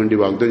നിങ്ങൾക്ക് വേണ്ടി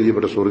വാഗ്ദാനം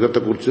ചെയ്യപ്പെട്ട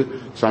സ്വർഗത്തെക്കുറിച്ച്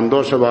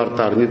സന്തോഷ വാർത്ത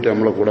അറിഞ്ഞിട്ട്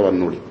നമ്മളെ കൂടെ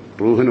വന്നോളി.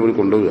 റൂഹിനെ ഒരു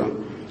കൊണ്ടുപോവുക.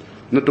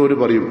 എന്നിട്ട് ഒരു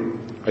പറയും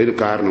അതിന്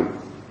കാരണം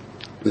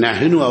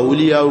നഹ്നു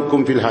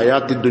ഔലിയാവുക്കും ഫിൽ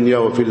ഹയാത്തി ദുനിയ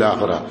വഫിൽ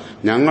ആഖിറ,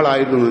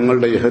 ഞങ്ങളായിരുന്നു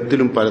നിങ്ങളുടെ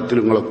ഇഹത്തിലും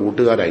പരത്തിലും നിങ്ങളെ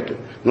കൂട്ടുകാരായിട്ട്.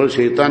 നിങ്ങൾ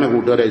ശൈത്താനെ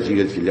കൂട്ടുകാരായി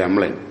സ്വീകരിച്ചില്ല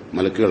നമ്മളെ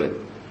മലക്കുകളെ.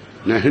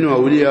 നഹ്നു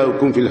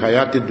ഔലിയാവുക്കും ഫിൽ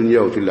ഹയാത്തി ദുനിയ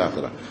വഫിൽ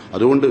ആഖിറ,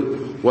 അതുകൊണ്ട്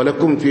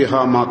വലക്കും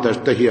ഫീഹാ മാ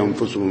തഷ്തഹി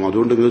അൻഫുസുഹും,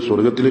 അതുകൊണ്ട് നിങ്ങൾ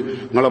സ്വർഗത്തിൽ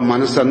നിങ്ങളെ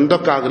മനസ്സ്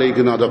എന്തൊക്കെ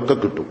ആഗ്രഹിക്കുന്നു അതൊക്കെ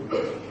കിട്ടും.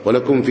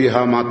 വലക്കും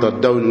ഫീഹാ മാ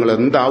തദ്ദൗ, നിങ്ങൾ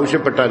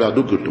എന്താവശ്യപ്പെട്ടാലും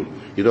അതും കിട്ടും.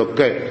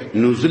 ഇതൊക്കെ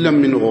നുസുലം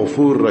മിൻ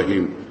ഗഫൂർ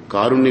റഹീം,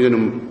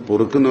 കാരുണ്യകനും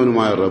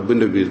പൊറുക്കുന്നവനുമായ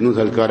റബ്ബിന്റെ വിരുന്ന്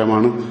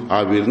സൽക്കാരമാണ്. ആ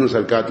വിരുന്ന്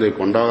സൽക്കാരത്തിലേക്ക്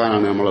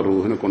കൊണ്ടുപോകാനാണ് നമ്മളെ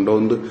റൂഹിനെ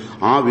കൊണ്ടുപോകുന്നത്.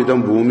 ആ വിധം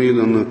ഭൂമിയിൽ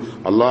നിന്ന്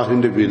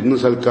അള്ളാഹുവിന്റെ വിരുന്ന്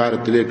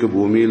സൽക്കാരത്തിലേക്ക്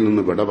ഭൂമിയിൽ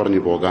നിന്ന് വിട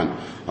പറഞ്ഞു പോകാൻ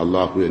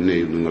അള്ളാഹു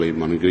എന്നെയും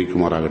നിങ്ങളെയും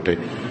അനുഗ്രഹിക്കുമാറാകട്ടെ.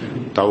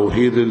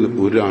 തൗഹീദിൽ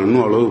ഒരു അണു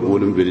അളവ്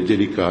പോലും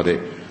വ്യതിചലിക്കാതെ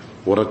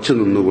ഉറച്ചു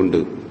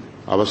നിന്നുകൊണ്ട്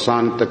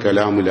അവസാനത്തെ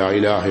കലാമു ലാ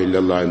ഇലാഹ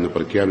ഇല്ലല്ലാഹ് എന്ന്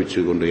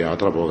പ്രഖ്യാപിച്ചുകൊണ്ട്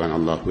യാത്ര പോകാൻ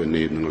അള്ളാഹു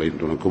എന്നെയും നിങ്ങളെയും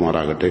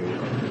തുണക്കുമാറാകട്ടെ.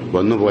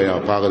 വന്നുപോയ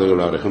അപാകതകൾ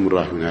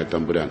അർഹമുറാഹിമിനായ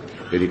തമ്പുരാൻ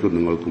എനിക്കും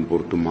നിങ്ങൾക്കും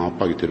പുറത്തും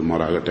മാപ്പാക്കി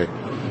തരുമാറാകട്ടെ.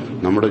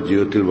 നമ്മുടെ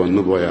ജീവിതത്തിൽ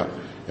വന്നുപോയ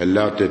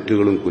എല്ലാ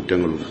തെറ്റുകളും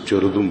കുറ്റങ്ങളും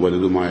ചെറുതും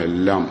വലുതുമായ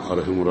എല്ലാം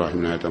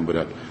അർഹമുറാഹിമിനായ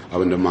തമ്പുരാൻ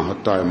അവന്റെ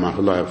മഹത്തായ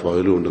മഹലായ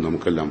ഫഅലുകൊണ്ട്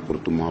നമുക്കെല്ലാം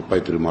പുറത്തും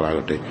മാപ്പായി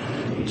തരുമാറാകട്ടെ.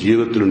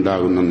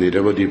 ജീവിതത്തിലുണ്ടാകുന്ന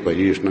നിരവധി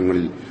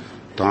പരീക്ഷണങ്ങളിൽ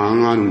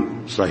താങ്ങാനും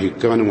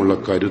സഹിക്കാനുമുള്ള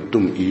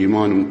കരുത്തും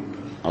ഈമാനും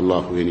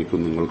അള്ളാഹു എനിക്കും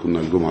നിങ്ങൾക്കും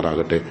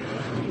നൽകുമാറാകട്ടെ.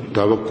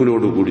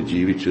 തവക്കുലോടുകൂടി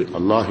ജീവിച്ച്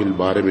അള്ളാഹിൽ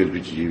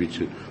ഭാരമേൽപ്പിച്ച്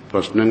ജീവിച്ച്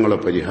പ്രശ്നങ്ങളെ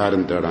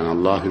പരിഹാരം തേടാൻ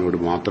അള്ളാഹിനോട്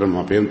മാത്രം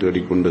അഭയം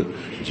തേടിക്കൊണ്ട്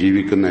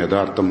ജീവിക്കുന്ന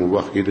യഥാർത്ഥ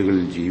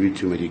മുവഹിദുകളിൽ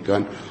ജീവിച്ച്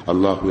മരിക്കാൻ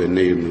അള്ളാഹു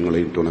എന്നെയും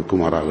നിങ്ങളെയും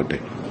തുണക്കുമാറാകട്ടെ.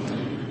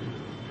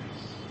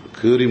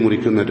 കീറി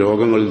മുറിക്കുന്ന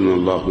രോഗങ്ങളിൽ നിന്ന്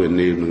അള്ളാഹു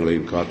എന്നെയും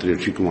നിങ്ങളെയും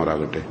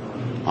കാത്തുരക്ഷിക്കുമാറാകട്ടെ.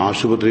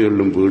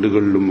 ആശുപത്രികളിലും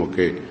വീടുകളിലും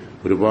ഒക്കെ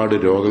ഒരുപാട്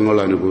രോഗങ്ങൾ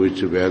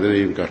അനുഭവിച്ച്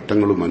വേദനയും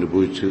കഷ്ടങ്ങളും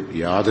അനുഭവിച്ച്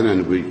യാതന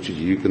അനുഭവിച്ച്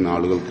ജീവിക്കുന്ന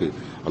ആളുകൾക്ക്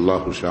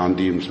അള്ളാഹു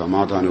ശാന്തിയും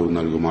സമാധാനവും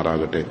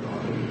നൽകുമാറാകട്ടെ.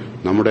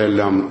 നമ്മുടെ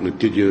എല്ലാം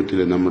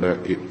നിത്യജീവിതത്തിലെ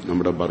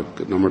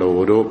നമ്മുടെ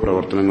ഓരോ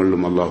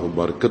പ്രവർത്തനങ്ങളിലും അള്ളാഹു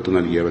ബർക്കത്ത്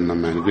നൽകിയവൻ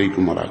നമ്മെ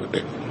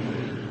അനുഗ്രഹിക്കുമാറാകട്ടെ.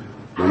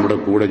 നമ്മുടെ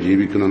കൂടെ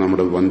ജീവിക്കുന്ന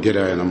നമ്മുടെ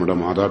വന്ധ്യരായ നമ്മുടെ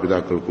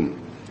മാതാപിതാക്കൾക്കും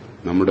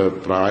നമ്മുടെ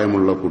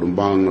പ്രായമുള്ള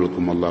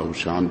കുടുംബാംഗങ്ങൾക്കും അള്ളാഹു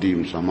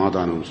ശാന്തിയും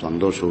സമാധാനവും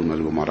സന്തോഷവും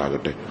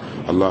നൽകുമാറാകട്ടെ.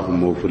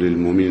 അല്ലാഹുമ്മ ഗ്ഫിർ ലിൽ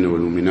മുഅ്മിനീന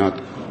വൽ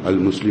മുഅ്മിനാത്ത് അൽ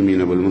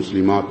മുസ്ലിമീന വൽ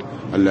മുസ്ലിമാത്ത്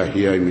അൽ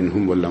അഹ്യാഇ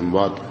മിൻഹും വൽ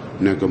അംവാത്ത്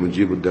إنك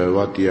مجيب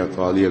الدعوات يا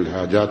قاضي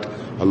الحاجات.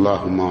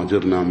 اللهم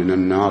أجرنا من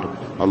النار،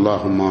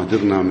 اللهم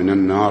أجرنا من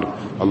النار،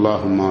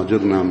 اللهم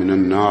أجرنا من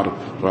النار.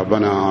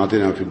 ربنا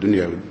آتنا في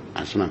الدنيا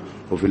حسنة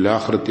وفي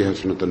الآخرة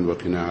حسنة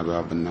وقنا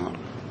عذاب النار.